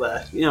illnesses out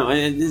there. You know,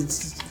 and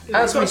it's As we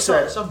You've got to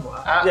start said,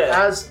 somewhere.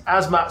 Yeah.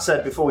 as Matt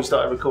said before we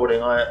started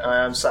recording,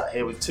 I am sat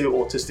here with 2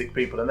 autistic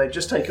people, and they've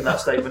just taken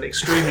that statement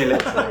extremely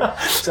literally.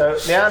 So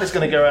Leanne is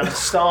going to go around and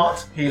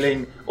start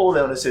healing all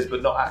illnesses,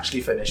 but not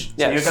actually finish. So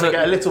Yeah, you're going so- to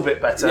get a little bit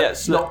better, Yeah,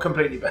 so- not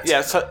completely better.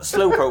 yeah,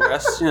 slow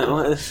progress. You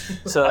know,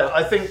 so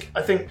I think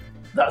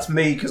that's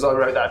me because I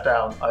wrote that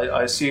down.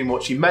 I assume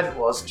what she meant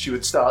was she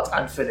would start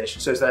and finish,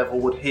 so therefore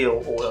would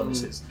heal all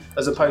illnesses,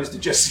 as opposed to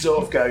just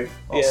sort of go,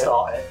 I'll Yeah.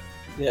 start it.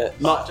 yeah,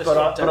 Just But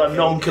like I'm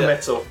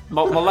non-committal.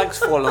 my leg's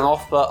falling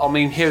off, but I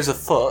mean, here's a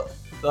foot.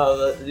 You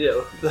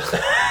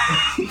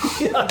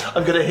know,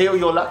 I'm going to heal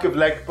your lack of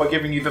leg by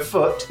giving you the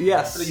foot.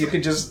 yes. So that you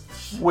can just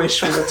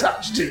wish was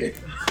attached to you.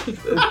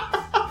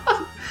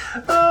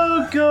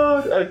 Oh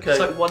God! Okay, It's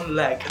like one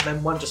leg and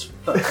then one just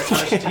foot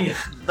attached to you.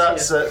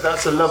 that's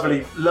a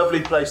lovely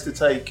place to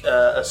take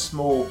a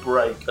small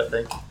break. I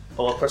think.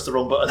 Oh, I pressed the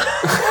wrong button.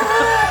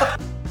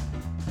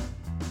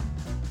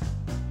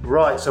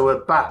 Right, so we're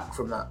back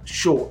from that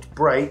short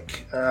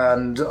break,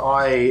 and And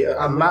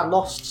Matt Matt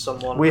lost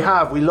someone. We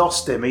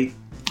lost him. He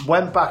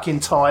went back in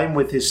time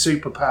with his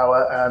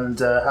superpower and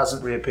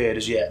hasn't reappeared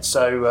as yet.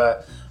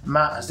 So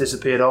Matt has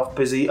disappeared off,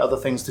 busy, other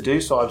things to do.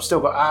 So I've still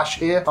got Ash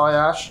here. Hi,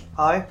 Ash.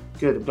 Hi.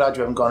 Good. I'm glad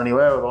you haven't gone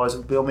anywhere. Otherwise,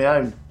 I'd be on my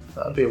own.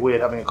 That'd be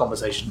weird having a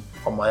conversation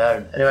on my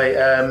own.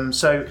 Anyway,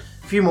 so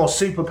a few more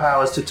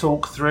superpowers to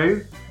talk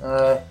through. Who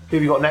have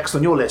you got next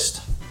on your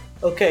list?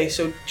 Okay,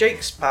 so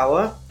Jake's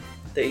power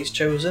that he's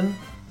chosen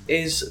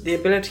is the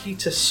ability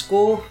to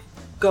score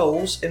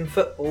goals in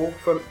football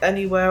from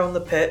anywhere on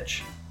the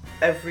pitch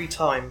every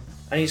time.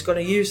 And he's going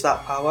to use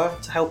that power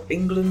to help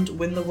England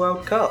win the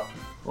World Cup.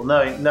 Well,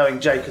 knowing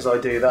Jake as I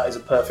do, that is a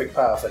perfect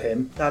power for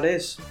him. That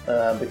is.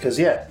 Because,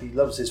 yeah, he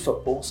loves his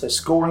football. So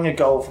scoring a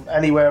goal from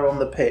anywhere on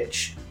the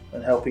pitch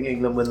and helping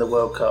England win the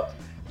World Cup.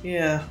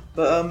 Yeah,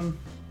 but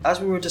as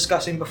we were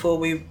discussing before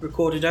we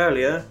recorded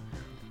earlier,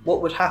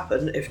 what would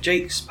happen if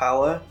Jake's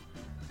power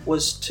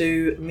was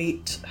to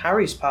meet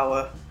Harry's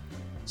power.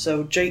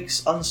 So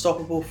Jake's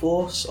unstoppable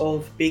force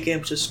of being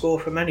able to score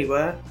from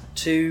anywhere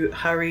to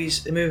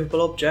Harry's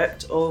immovable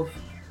object of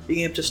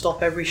being able to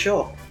stop every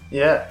shot.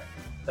 Yeah,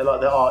 they're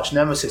like the arch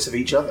nemesis of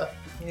each other.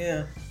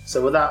 Yeah.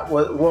 So with that,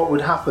 what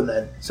would happen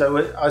then?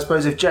 So I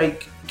suppose if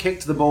Jake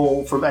kicked the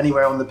ball from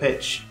anywhere on the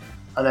pitch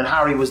and then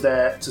Harry was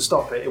there to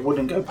stop it, it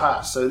wouldn't go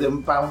past. So it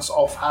then bounce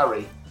off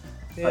Harry.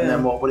 Yeah. And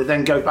then what? Would it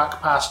then go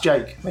back past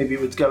Jake? Maybe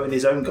it would go in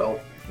his own goal.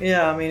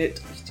 Yeah, I mean,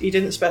 he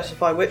didn't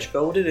specify which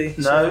goal, did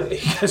he? No.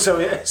 So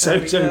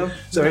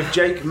if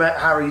Jake met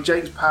Harry,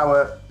 Jake's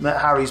power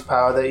met Harry's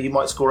power, that he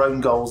might score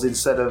own goals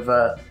instead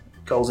of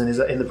goals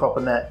in the proper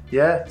net.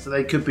 Yeah. So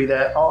they could be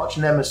their arch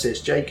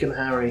nemesis, Jake and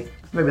Harry.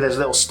 Maybe there's a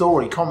little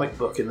story, comic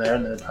book in there,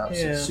 and there perhaps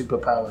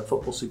superpower,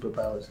 football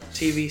superpowers.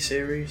 TV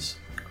series.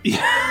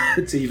 Yeah,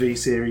 TV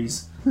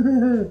series.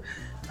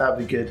 That'd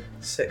be good.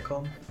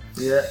 Sitcom.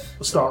 Yeah,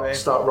 we'll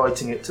start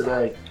writing it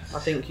today. I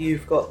think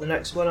you've got the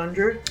next one,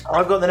 Andrew.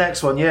 I've got the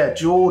next one, yeah,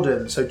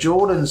 Jordan. So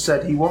Jordan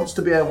said he wants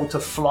to be able to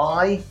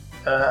fly,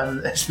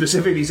 and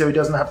specifically so he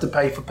doesn't have to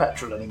pay for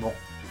petrol anymore.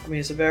 I mean,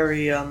 it's a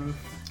very, I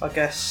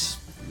guess,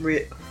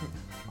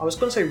 I was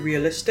going to say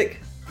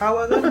realistic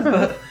power then,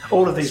 but...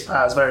 All of these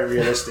powers very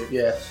realistic,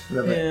 yeah.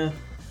 Yeah.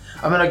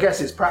 I mean, I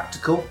guess it's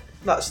practical.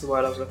 That's the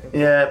word I was looking for.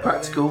 Yeah,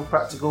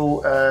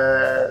 practical,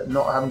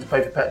 not having to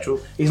pay for petrol.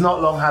 He's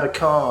not long had a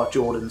car,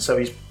 Jordan, so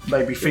he's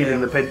maybe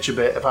feeling the pinch a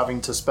bit of having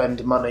to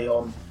spend money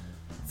on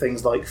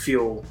things like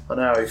fuel. I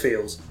know how he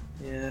feels.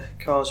 Yeah,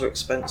 cars are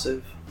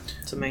expensive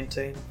to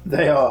maintain.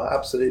 They are,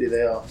 absolutely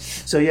they are.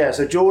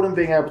 So Jordan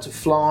being able to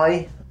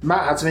fly.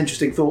 Matt had some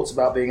interesting thoughts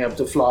about being able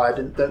to fly. I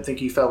don't think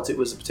he felt it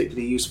was a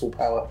particularly useful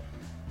power.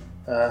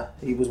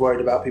 He was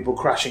worried about people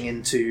crashing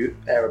into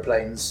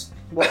aeroplanes.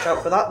 Watch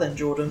out for that then,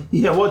 Jordan.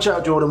 Yeah, watch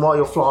out, Jordan, while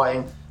you're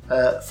flying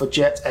for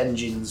jet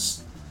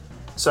engines.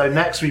 So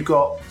next we've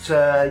got,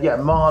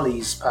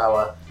 Marley's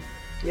power.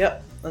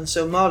 Yep, and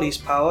so Marley's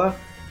power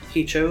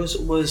he chose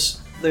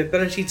was the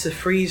ability to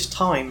freeze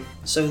time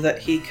so that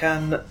he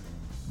can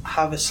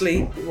have a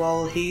sleep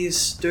while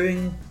he's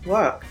doing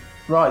work.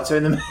 Right, so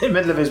in the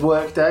middle of his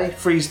work day,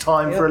 freeze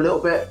time for a little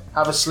bit,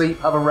 have a sleep,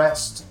 have a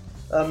rest.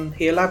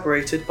 He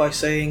elaborated by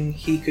saying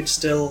he could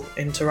still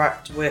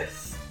interact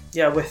with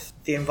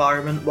the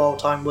environment while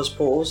time was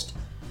paused,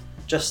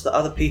 just that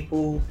other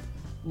people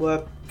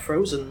were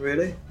frozen,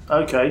 really.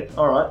 Okay,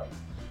 alright.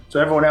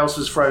 So everyone else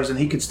was frozen,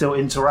 he could still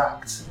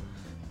interact.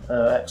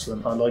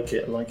 Excellent, I like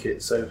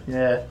it. So,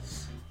 yeah.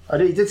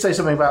 He did say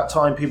something about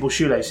tying people's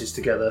shoelaces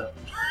together.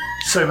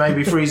 So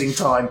maybe freezing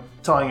time,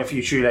 tying a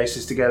few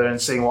shoelaces together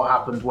and seeing what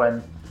happened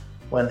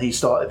when he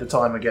started the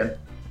time again.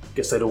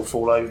 Guess they'd all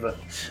fall over.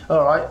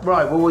 Alright,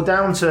 well we're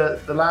down to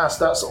the last.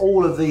 That's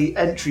all of the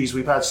entries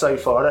we've had so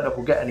far. I don't know if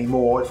we'll get any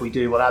more. If we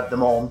do, we'll add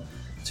them on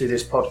to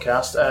this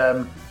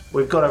podcast.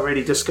 We've got to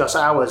really discuss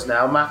ours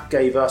now. Matt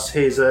gave us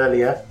his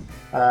earlier,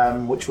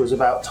 which was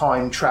about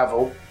time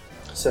travel.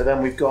 So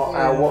then we've got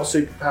what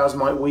superpowers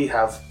might we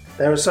have?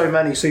 There are so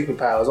many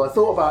superpowers. I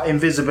thought about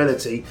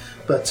invisibility,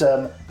 but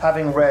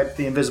having read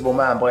The Invisible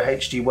Man by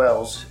H.G.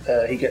 Wells,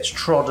 he gets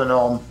trodden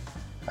on,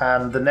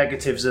 and the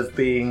negatives of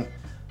being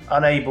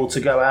unable to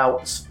go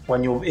out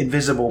when you're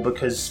invisible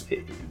because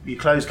your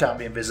clothes can't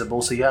be invisible,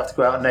 so you have to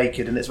go out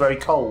naked and it's very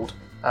cold.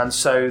 And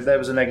so there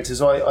was a negative,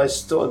 so I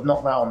sort of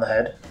knocked that on the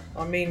head.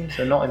 I mean...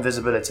 So not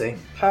invisibility.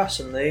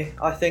 Personally,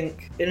 I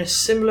think in a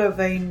similar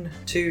vein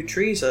to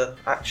Teresa,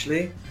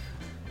 actually,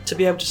 to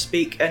be able to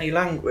speak any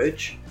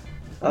language,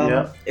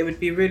 it would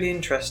be really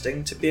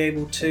interesting to be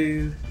able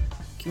to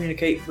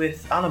communicate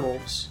with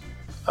animals.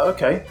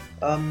 Okay.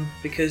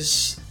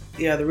 Because,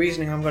 the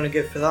reasoning I'm going to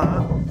give for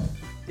that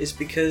is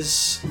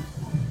because,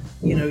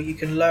 you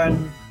can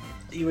learn,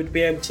 you would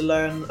be able to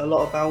learn a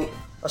lot about,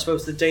 I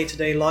suppose, the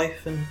day-to-day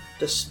life and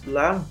just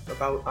learn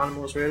about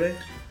animals, really.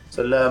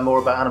 So learn more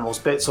about animals,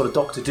 bit sort of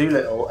Dr.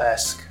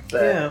 Dolittle-esque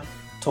there. Yeah.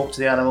 Talk to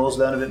the animals,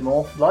 learn a bit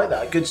more. Like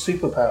that, good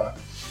superpower.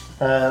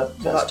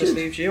 That just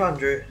leaves you,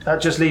 Andrew.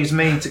 That just leaves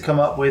me to come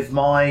up with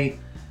my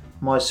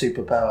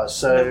superpower.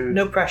 So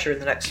no pressure in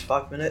the next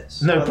 5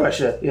 minutes. No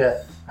pressure,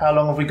 yeah. How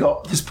long have we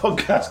got? This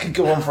podcast could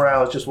go on for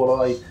hours, just while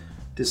I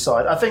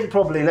decide. I think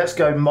probably let's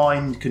go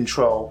mind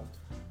control.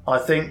 I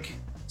think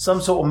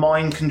some sort of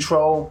mind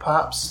control,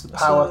 perhaps the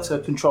power to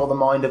control the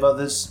mind of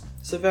others.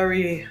 It's a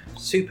very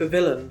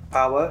super-villain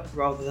power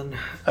rather than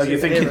you're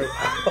thinking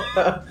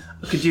I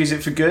could use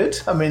it for good?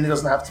 I mean, it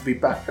doesn't have to be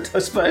bad, I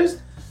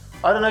suppose.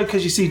 I don't know,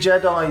 because you see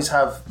Jedis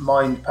have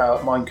mind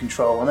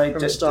control. And they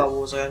From Star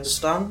Wars, I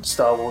understand.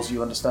 Star Wars,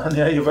 you understand.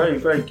 Yeah, you're very,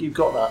 very... You've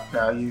got that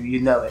now. You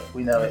know it.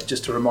 We know it,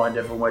 just to remind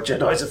everyone where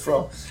Jedis are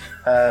from.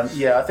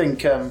 I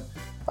think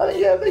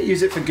they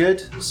use it for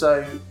good,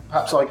 so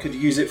perhaps I could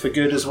use it for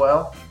good as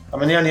well. I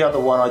mean, the only other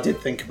one I did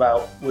think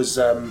about was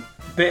a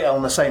bit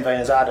on the same vein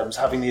as Adam's,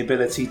 having the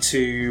ability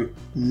to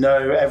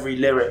know every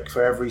lyric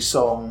for every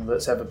song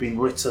that's ever been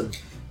written.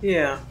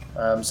 Yeah.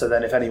 So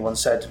then if anyone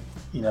said,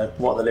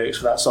 what are the lyrics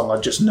for that song,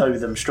 I'd just know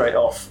them straight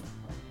off.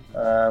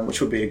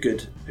 which would be a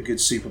good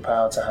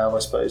superpower to have, I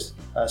suppose.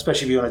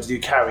 Especially if you wanted to do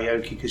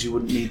karaoke, because you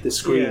wouldn't need the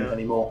screen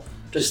anymore.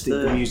 Just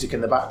the music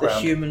in the background.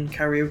 The human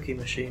karaoke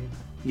machine.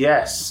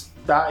 Yes,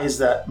 that is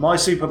my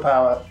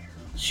superpower,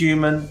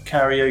 human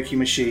karaoke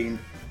machine,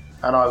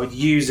 and I would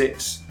use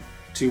it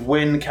to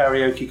win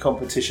karaoke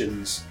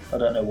competitions. I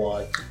don't know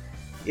why.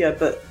 Yeah,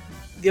 but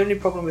the only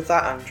problem with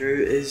that,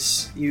 Andrew,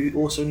 is you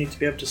also need to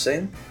be able to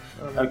sing.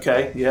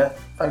 Okay, yeah.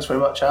 Thanks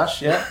very much,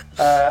 Ash. Yeah.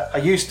 I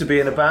used to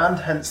be in a band,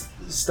 hence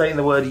stating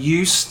the word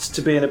used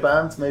to be in a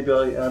band. Maybe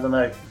I don't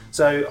know.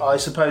 So I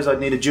suppose I'd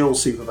need a dual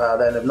superpower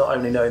then of not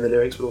only knowing the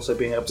lyrics but also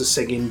being able to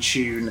sing in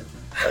tune,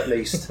 at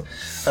least.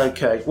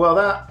 Okay, well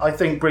that I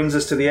think brings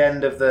us to the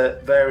end of the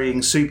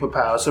varying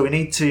superpowers. So we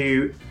need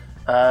to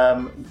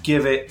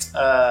give it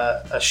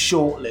a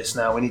short list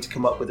now. We need to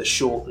come up with a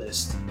short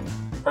list.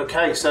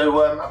 Okay,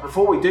 so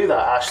before we do that,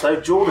 Ash,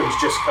 though, Jordan's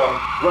just come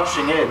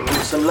rushing in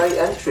with some late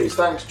entries.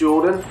 Thanks,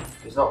 Jordan.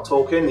 He's not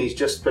talking,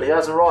 but he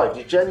has arrived.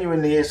 He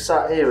genuinely is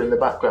sat here in the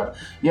background.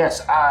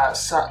 Yes,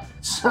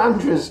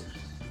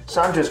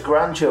 Sandra's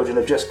grandchildren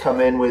have just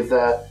come in with,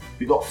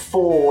 we've got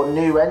 4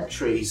 new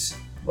entries.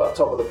 Well,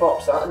 top of the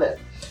pops, that, isn't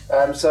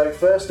it? So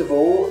first of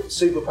all,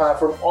 superpower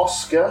from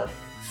Oscar.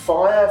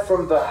 Fire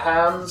from the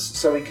hands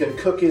so he can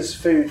cook his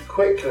food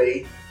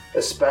quickly,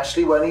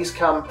 especially when he's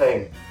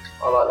camping.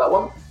 I like that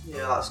one.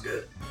 Yeah, that's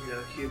good.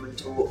 Human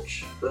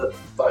torch, but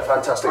like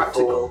Fantastic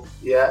practical. Four.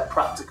 Yeah,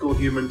 practical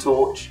human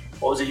torch.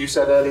 What was it you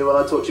said earlier when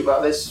I talked to you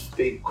about this?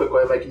 Be a quick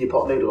way of making your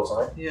pot noodle or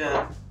something?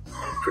 Yeah,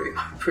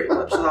 pretty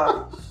much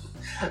that.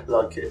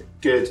 Like it.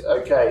 Good.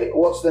 Okay,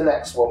 what's the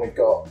next one we've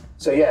got?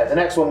 So yeah, the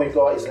next one we've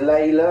got is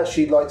Layla.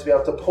 She'd like to be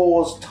able to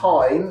pause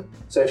time,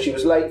 so if she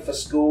was late for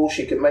school,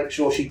 she could make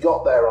sure she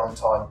got there on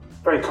time.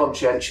 Very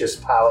conscientious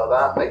power,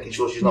 that, making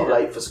sure she's not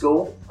late for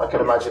school. I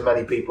can imagine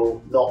many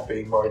people not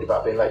being worried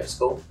about being late for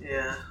school.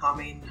 Yeah, I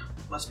mean,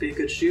 must be a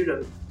good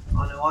student.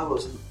 I know I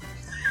wasn't.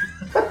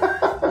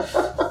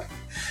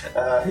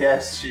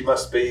 Yes, she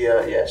must be.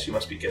 She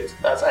must be good.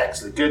 That's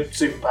excellent. Good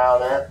superpower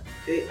there.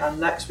 Okay, and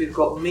next we've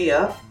got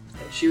Mia,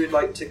 and she would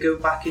like to go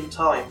back in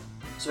time.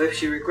 So if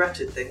she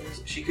regretted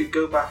things, she could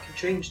go back and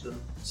change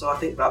them. So I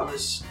think that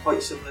was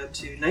quite similar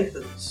to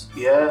Nathan's.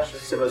 Yeah,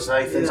 similar to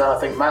Nathan's, and I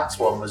think Matt's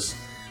one was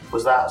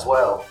that as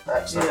well.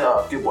 Excellent. Yeah.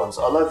 Oh, good ones.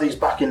 I love these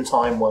back in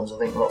time ones. I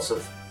think lots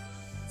of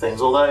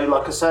things. Although,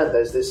 like I said,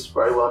 there's this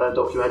very well-known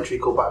documentary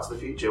called Back to the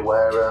Future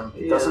where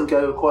it doesn't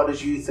go quite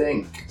as you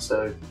think.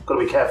 So, got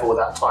to be careful with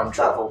that time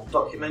travel. That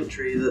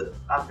documentary that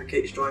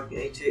advocates driving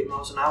at 88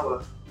 miles an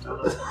hour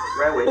down a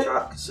railway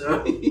track.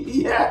 So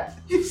yeah,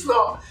 it's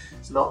not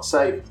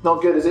safe. It's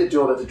not good, is it,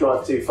 Jordan, to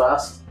drive too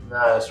fast? No,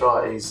 that's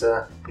right. He's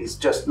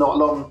just not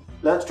long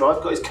learned to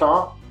drive. Got his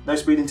car. No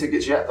speeding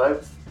tickets yet, though.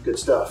 Good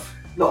stuff.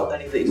 Not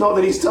that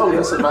he's told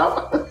us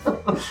about.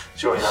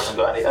 Sure, he hasn't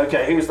got any.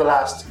 Okay, who's the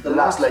last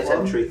late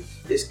entry?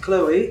 It's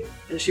Chloe,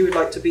 and she would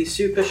like to be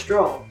super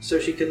strong, so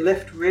she can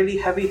lift really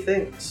heavy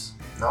things.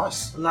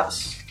 Nice. And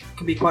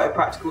can be quite a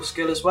practical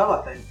skill as well,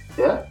 I think.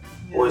 Yeah.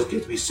 Always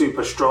good to be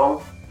super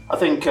strong. I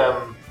think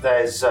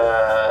there's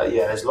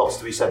lots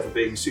to be said for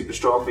being super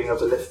strong, being able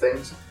to lift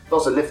things.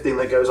 Lots of lifting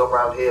that goes on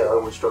around here. I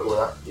always struggle with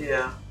that.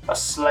 Yeah. A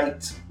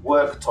slate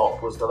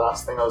worktop was the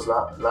last thing I was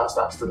last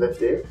asked to lift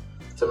here.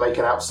 To make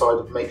an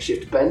outside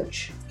makeshift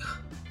bench.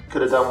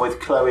 Could have done with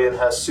Chloe and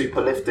her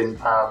super lifting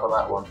power for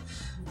that one.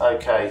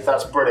 Okay,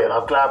 that's brilliant.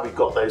 I'm glad we've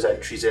got those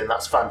entries in.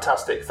 That's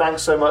fantastic.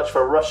 Thanks so much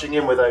for rushing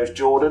in with those,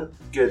 Jordan.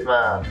 Good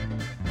man.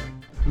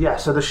 Yeah,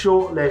 so the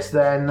short list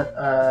then,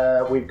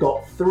 we've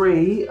got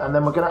 3, and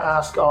then we're going to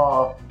ask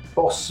our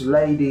boss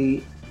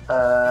lady,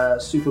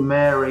 Super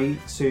Mary,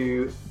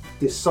 to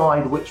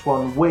decide which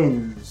one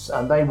wins,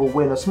 and they will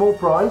win a small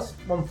prize.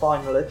 1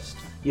 finalist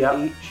Yep.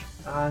 each,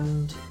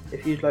 and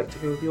if you'd like to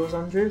go with yours,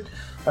 Andrew.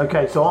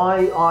 Okay, so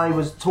I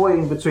was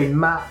toying between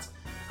Matt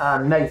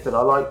and Nathan.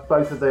 I like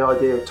both of the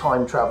idea of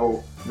time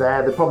travel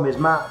there. The problem is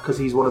Matt, because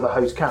he's one of the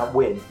hosts, can't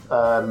win.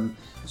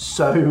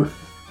 So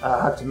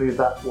I had to move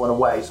that one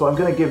away. So I'm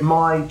going to give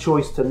my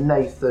choice to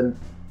Nathan,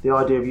 the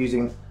idea of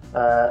using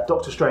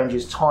Doctor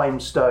Strange's time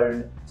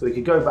stone so he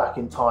could go back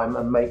in time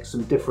and make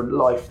some different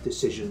life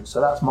decisions.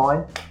 So that's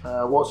mine.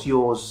 What's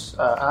yours,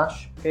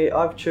 Ash? Okay,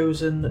 I've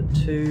chosen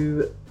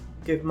to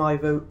give my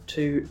vote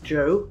to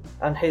Joe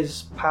and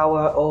his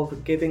power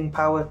of giving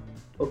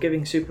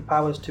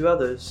superpowers to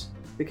others,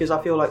 because I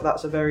feel like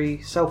that's a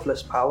very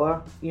selfless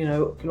power.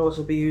 It can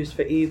also be used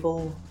for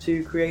evil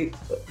to create,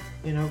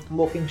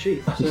 walking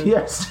sheep. So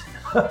Yes,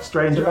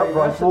 strange it's a very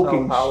upright versatile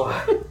walking.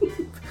 power.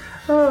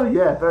 Oh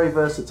yeah, very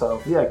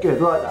versatile. Yeah,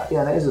 good, like that.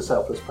 Yeah, and it is a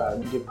selfless power,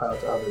 and you give power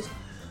to others.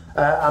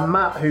 And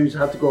Matt, who's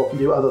had to go off and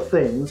do other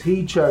things,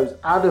 he chose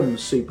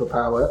Adam's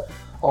superpower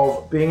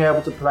of being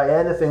able to play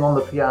anything on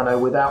the piano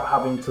without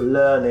having to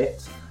learn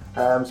it,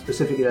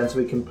 specifically then so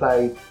he can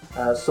play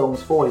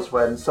songs for his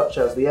friends, such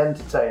as The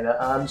Entertainer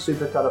and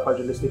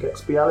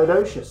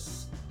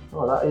Supercalifragilisticexpialidocious.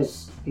 Oh, that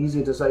is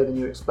easier to say than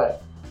you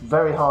expect.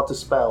 Very hard to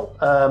spell.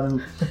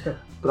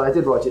 But I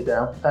did write it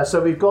down. So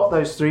we've got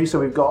those 3. So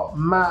we've got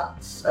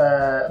Matt's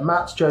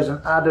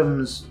chosen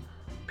Adam's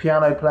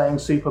piano playing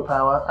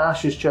superpower.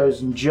 Ash has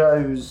chosen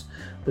Joe's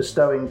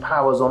bestowing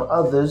powers on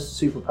others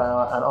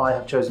superpower, and I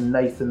have chosen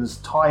Nathan's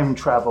time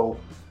travel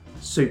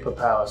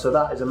superpower. So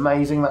that is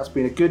amazing. That's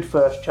been a good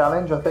first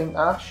challenge, I think,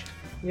 Ash.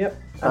 Yep,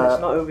 and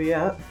it's not over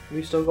yet.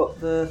 We've still got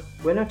the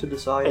winner to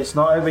decide. It's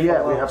not over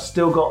yet. Oh, well. We have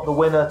still got the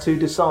winner to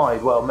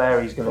decide. Well,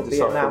 Mary's going to It'll be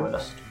decide the winner.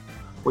 announced.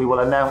 We will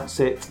announce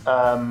it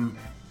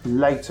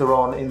later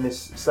on in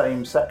this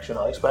same section,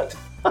 I expect.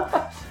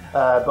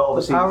 But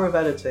obviously, Power of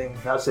editing.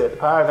 that's it. The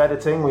power of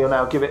editing. We will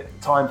now give it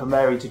time for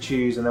Mary to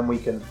choose, and then we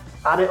can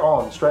add it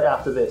on straight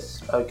after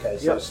this. Okay,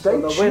 so Yep, stay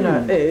so the tuned.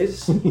 winner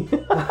is...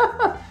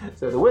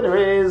 So the winner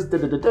is...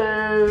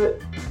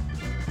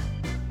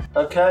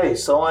 Okay,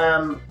 so I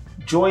am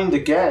joined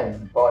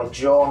again by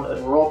John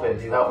and Robin,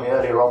 who helped me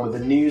earlier on with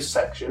the news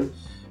section.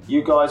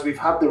 You guys, we've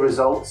had the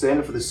results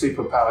in for the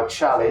Superpower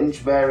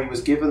Challenge. Mary was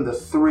given the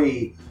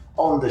 3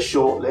 on the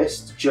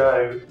shortlist,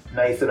 Joe,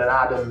 Nathan and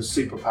Adam's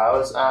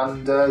superpowers.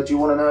 And do you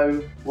want to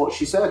know what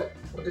she said?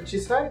 What did she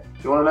say?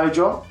 Do you want to know,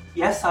 John?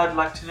 Yes, I'd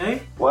like to know.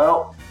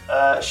 Well,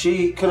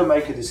 she couldn't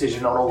make a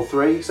decision on all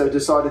 3, so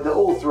decided that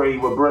all 3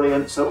 were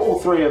brilliant, so all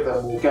 3 of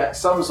them will get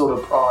some sort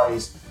of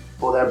prize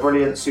for their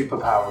brilliant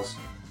superpowers.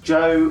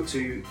 Joe,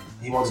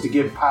 he wanted to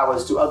give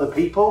powers to other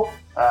people.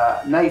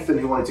 Nathan,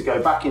 who wanted to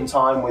go back in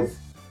time with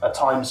a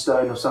time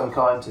stone of some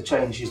kind to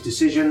change his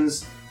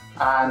decisions.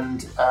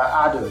 And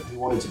Adam, who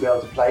wanted to be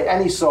able to play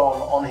any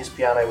song on his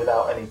piano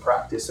without any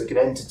practice so he could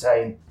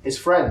entertain his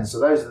friends. So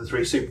those are the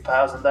 3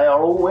 superpowers, and they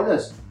are all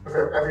winners.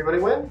 Everybody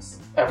wins.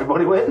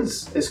 Everybody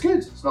wins. It's good.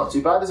 It's not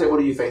too bad, is it? What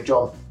do you think,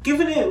 John?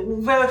 Given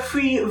it there are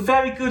 3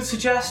 very good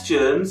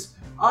suggestions,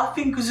 I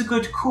think it was a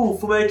good call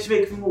for Mary to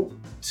make them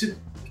to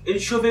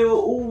ensure they were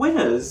all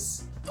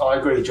winners. I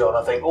agree, John.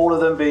 I think all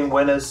of them being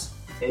winners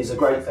is a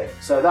great thing.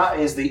 So that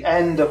is the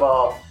end of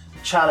our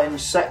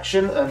challenge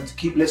section, and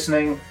keep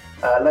listening.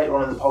 Later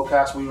on in the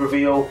podcast, we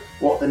reveal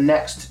what the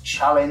next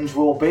challenge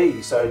will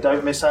be. So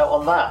don't miss out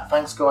on that.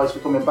 Thanks, guys, for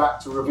coming back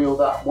to reveal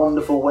that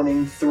wonderful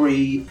winning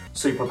 3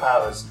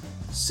 superpowers.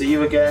 See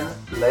you again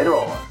later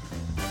on.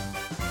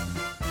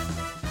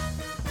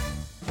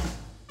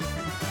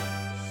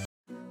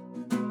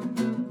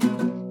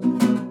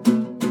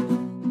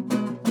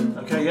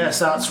 Okay, yes,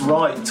 that's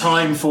right.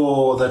 Time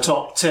for the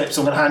top tips.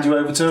 I'm going to hand you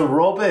over to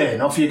Robin.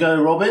 Off you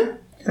go, Robin.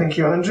 Thank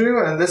you,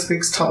 Andrew. And this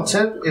week's top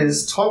tip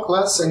is talk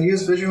less and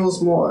use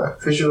visuals more.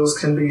 Visuals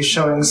can be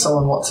showing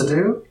someone what to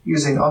do,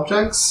 using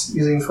objects,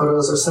 using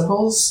photos or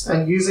symbols,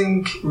 and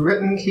using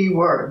written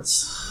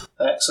keywords.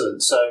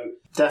 Excellent. So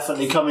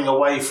definitely coming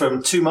away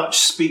from too much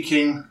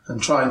speaking and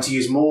trying to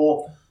use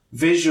more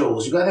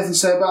visuals. You got anything to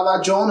say about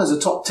that, John, as a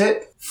top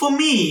tip? For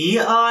me,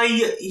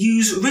 I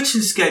use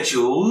written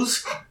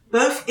schedules,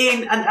 both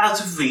in and out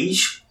of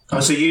reach. Oh,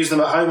 so you use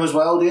them at home as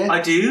well, do you?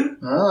 I do.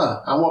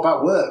 And what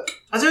about work?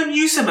 I don't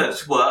use them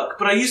at work,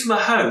 but I use them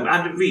at home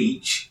and at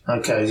reach.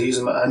 Okay, so you use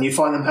them and you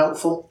find them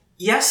helpful?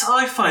 Yes,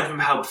 I find them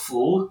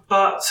helpful,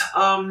 but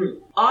I'm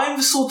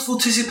the sort of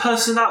autistic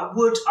person that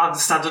would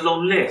understand a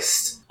long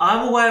list.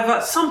 I'm aware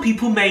that some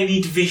people may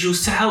need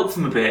visuals to help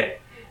them a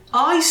bit.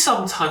 I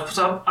sometimes,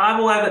 but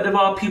I'm aware that there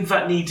are people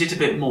that need it a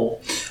bit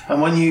more.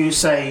 And when you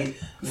say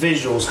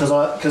visuals,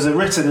 because a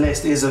written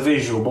list is a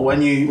visual, but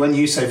when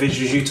you say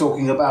visuals, you're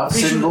talking about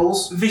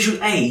symbols?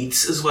 Visual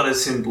aids as well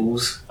as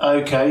symbols.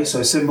 Okay,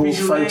 so symbols,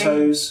 Visual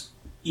photos.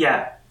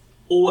 Yeah.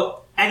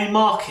 Or any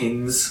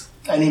markings.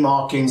 Any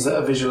markings that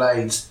are visual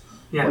aids.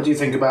 Yeah. What do you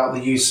think about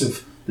the use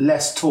of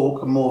less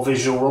talk and more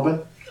visual,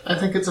 Robin? I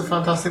think it's a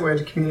fantastic way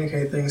to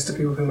communicate things to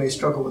people who may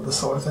struggle with this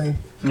sort of thing.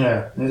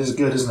 Yeah, it is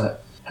good, isn't it?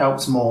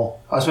 Helps more.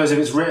 I suppose if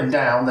it's written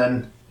down,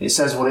 then it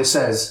says what it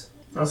says.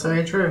 That's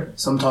very true.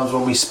 Sometimes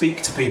when we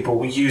speak to people,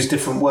 we use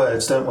different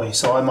words, don't we?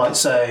 So I might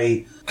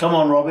say, "Come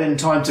on, Robin,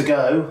 time to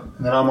go."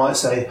 And then I might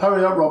say,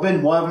 "Hurry up,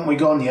 Robin, why haven't we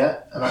gone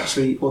yet?" And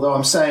actually, although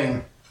I'm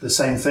saying the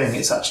same thing,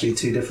 it's actually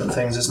 2 different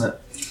things, isn't it?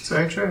 It's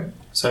very true.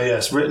 So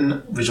yes,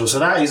 written visual. So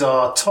that is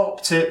our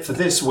top tip for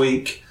this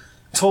week.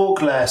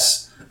 Talk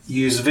less,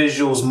 use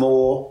visuals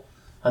more.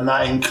 And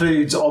that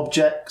includes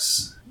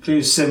objects,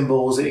 includes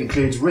symbols, it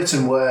includes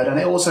written word, and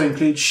it also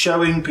includes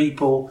showing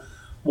people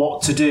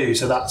what to do.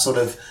 So that sort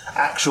of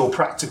actual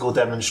practical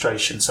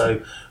demonstration.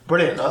 So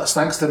brilliant. That's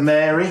thanks to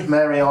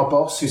Mary, our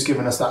boss, who's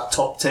given us that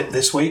top tip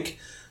this week.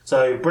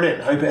 So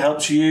brilliant. Hope it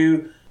helps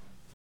you.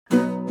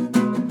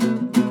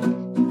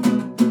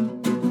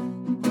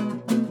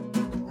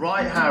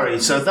 Right, Harry.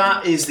 So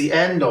that is the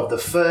end of the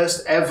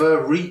first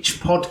ever Reach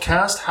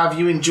podcast. Have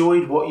you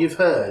enjoyed what you've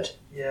heard?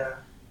 Yeah.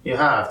 You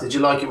have. Did you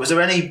like it? Was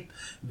there any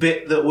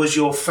bit that was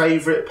your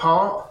favourite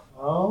part?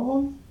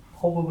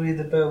 Probably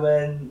the bit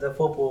when the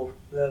football,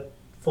 the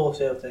force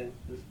field thing.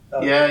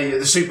 Yeah,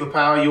 the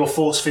superpower, your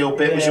force field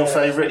bit was your Yeah.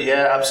 favourite.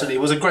 Yeah, absolutely.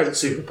 It was a great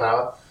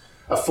superpower.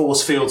 A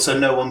force field so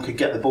no one could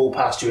get the ball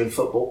past you in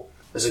football.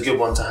 It's a good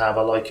one to have.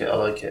 I like it.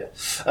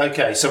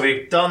 Okay, so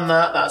we've done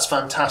that. That's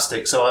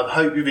fantastic. So I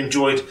hope you've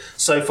enjoyed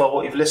so far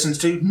what you've listened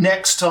to.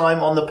 Next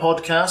time on the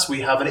podcast,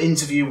 we have an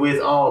interview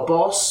with our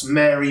boss,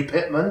 Mary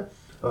Pittman.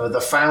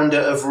 the founder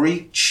of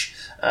Reach.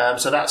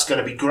 So that's going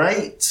to be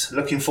great.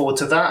 Looking forward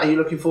to that. Are you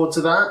looking forward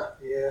to that?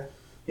 Yeah.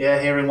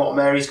 Yeah, hearing what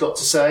Mary's got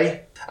to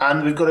say.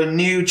 And we've got a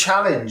new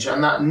challenge.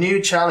 And that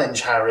new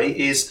challenge, Harry,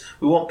 is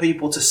we want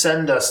people to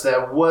send us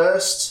their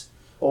worst,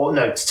 or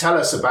no, to tell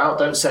us about,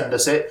 don't send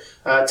us it,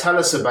 tell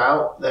us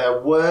about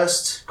their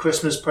worst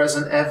Christmas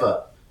present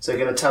ever. So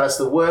they're going to tell us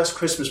the worst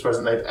Christmas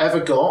present they've ever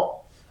got.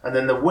 And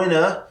then the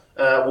winner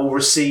will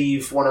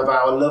receive one of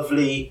our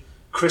lovely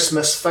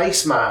Christmas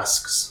face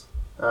masks.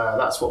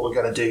 That's what we're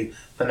going to do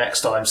for next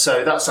time.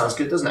 So that sounds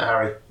good, doesn't it,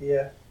 Harry?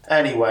 Yeah.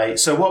 Anyway,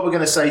 so what we're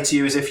going to say to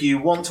you is if you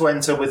want to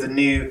enter with the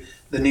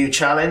new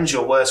challenge,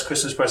 your worst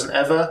Christmas present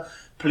ever,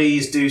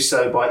 please do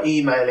so by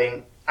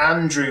emailing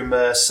Andrew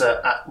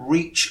Mercer at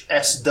reachsw.co.uk.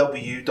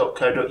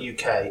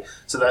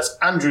 So that's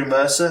Andrew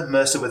Mercer,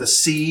 Mercer with a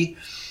C,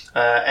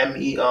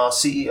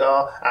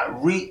 MERCER, at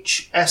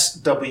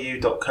reachsw.co.uk,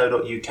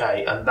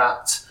 and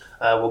that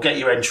will get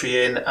your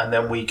entry in, and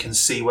then we can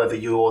see whether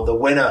you're the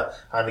winner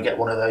and get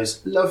one of those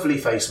lovely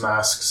face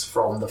masks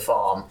from the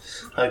farm.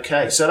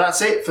 Okay, so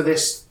that's it for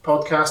this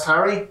podcast,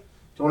 Harry. Do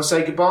you want to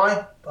say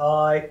goodbye?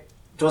 Bye.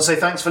 Do you want to say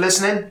thanks for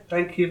listening?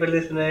 Thank you for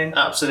listening.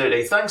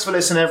 Absolutely. Thanks for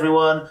listening,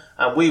 everyone,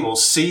 and we will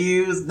see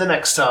you the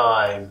next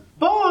time.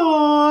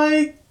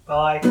 Bye!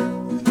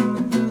 Bye.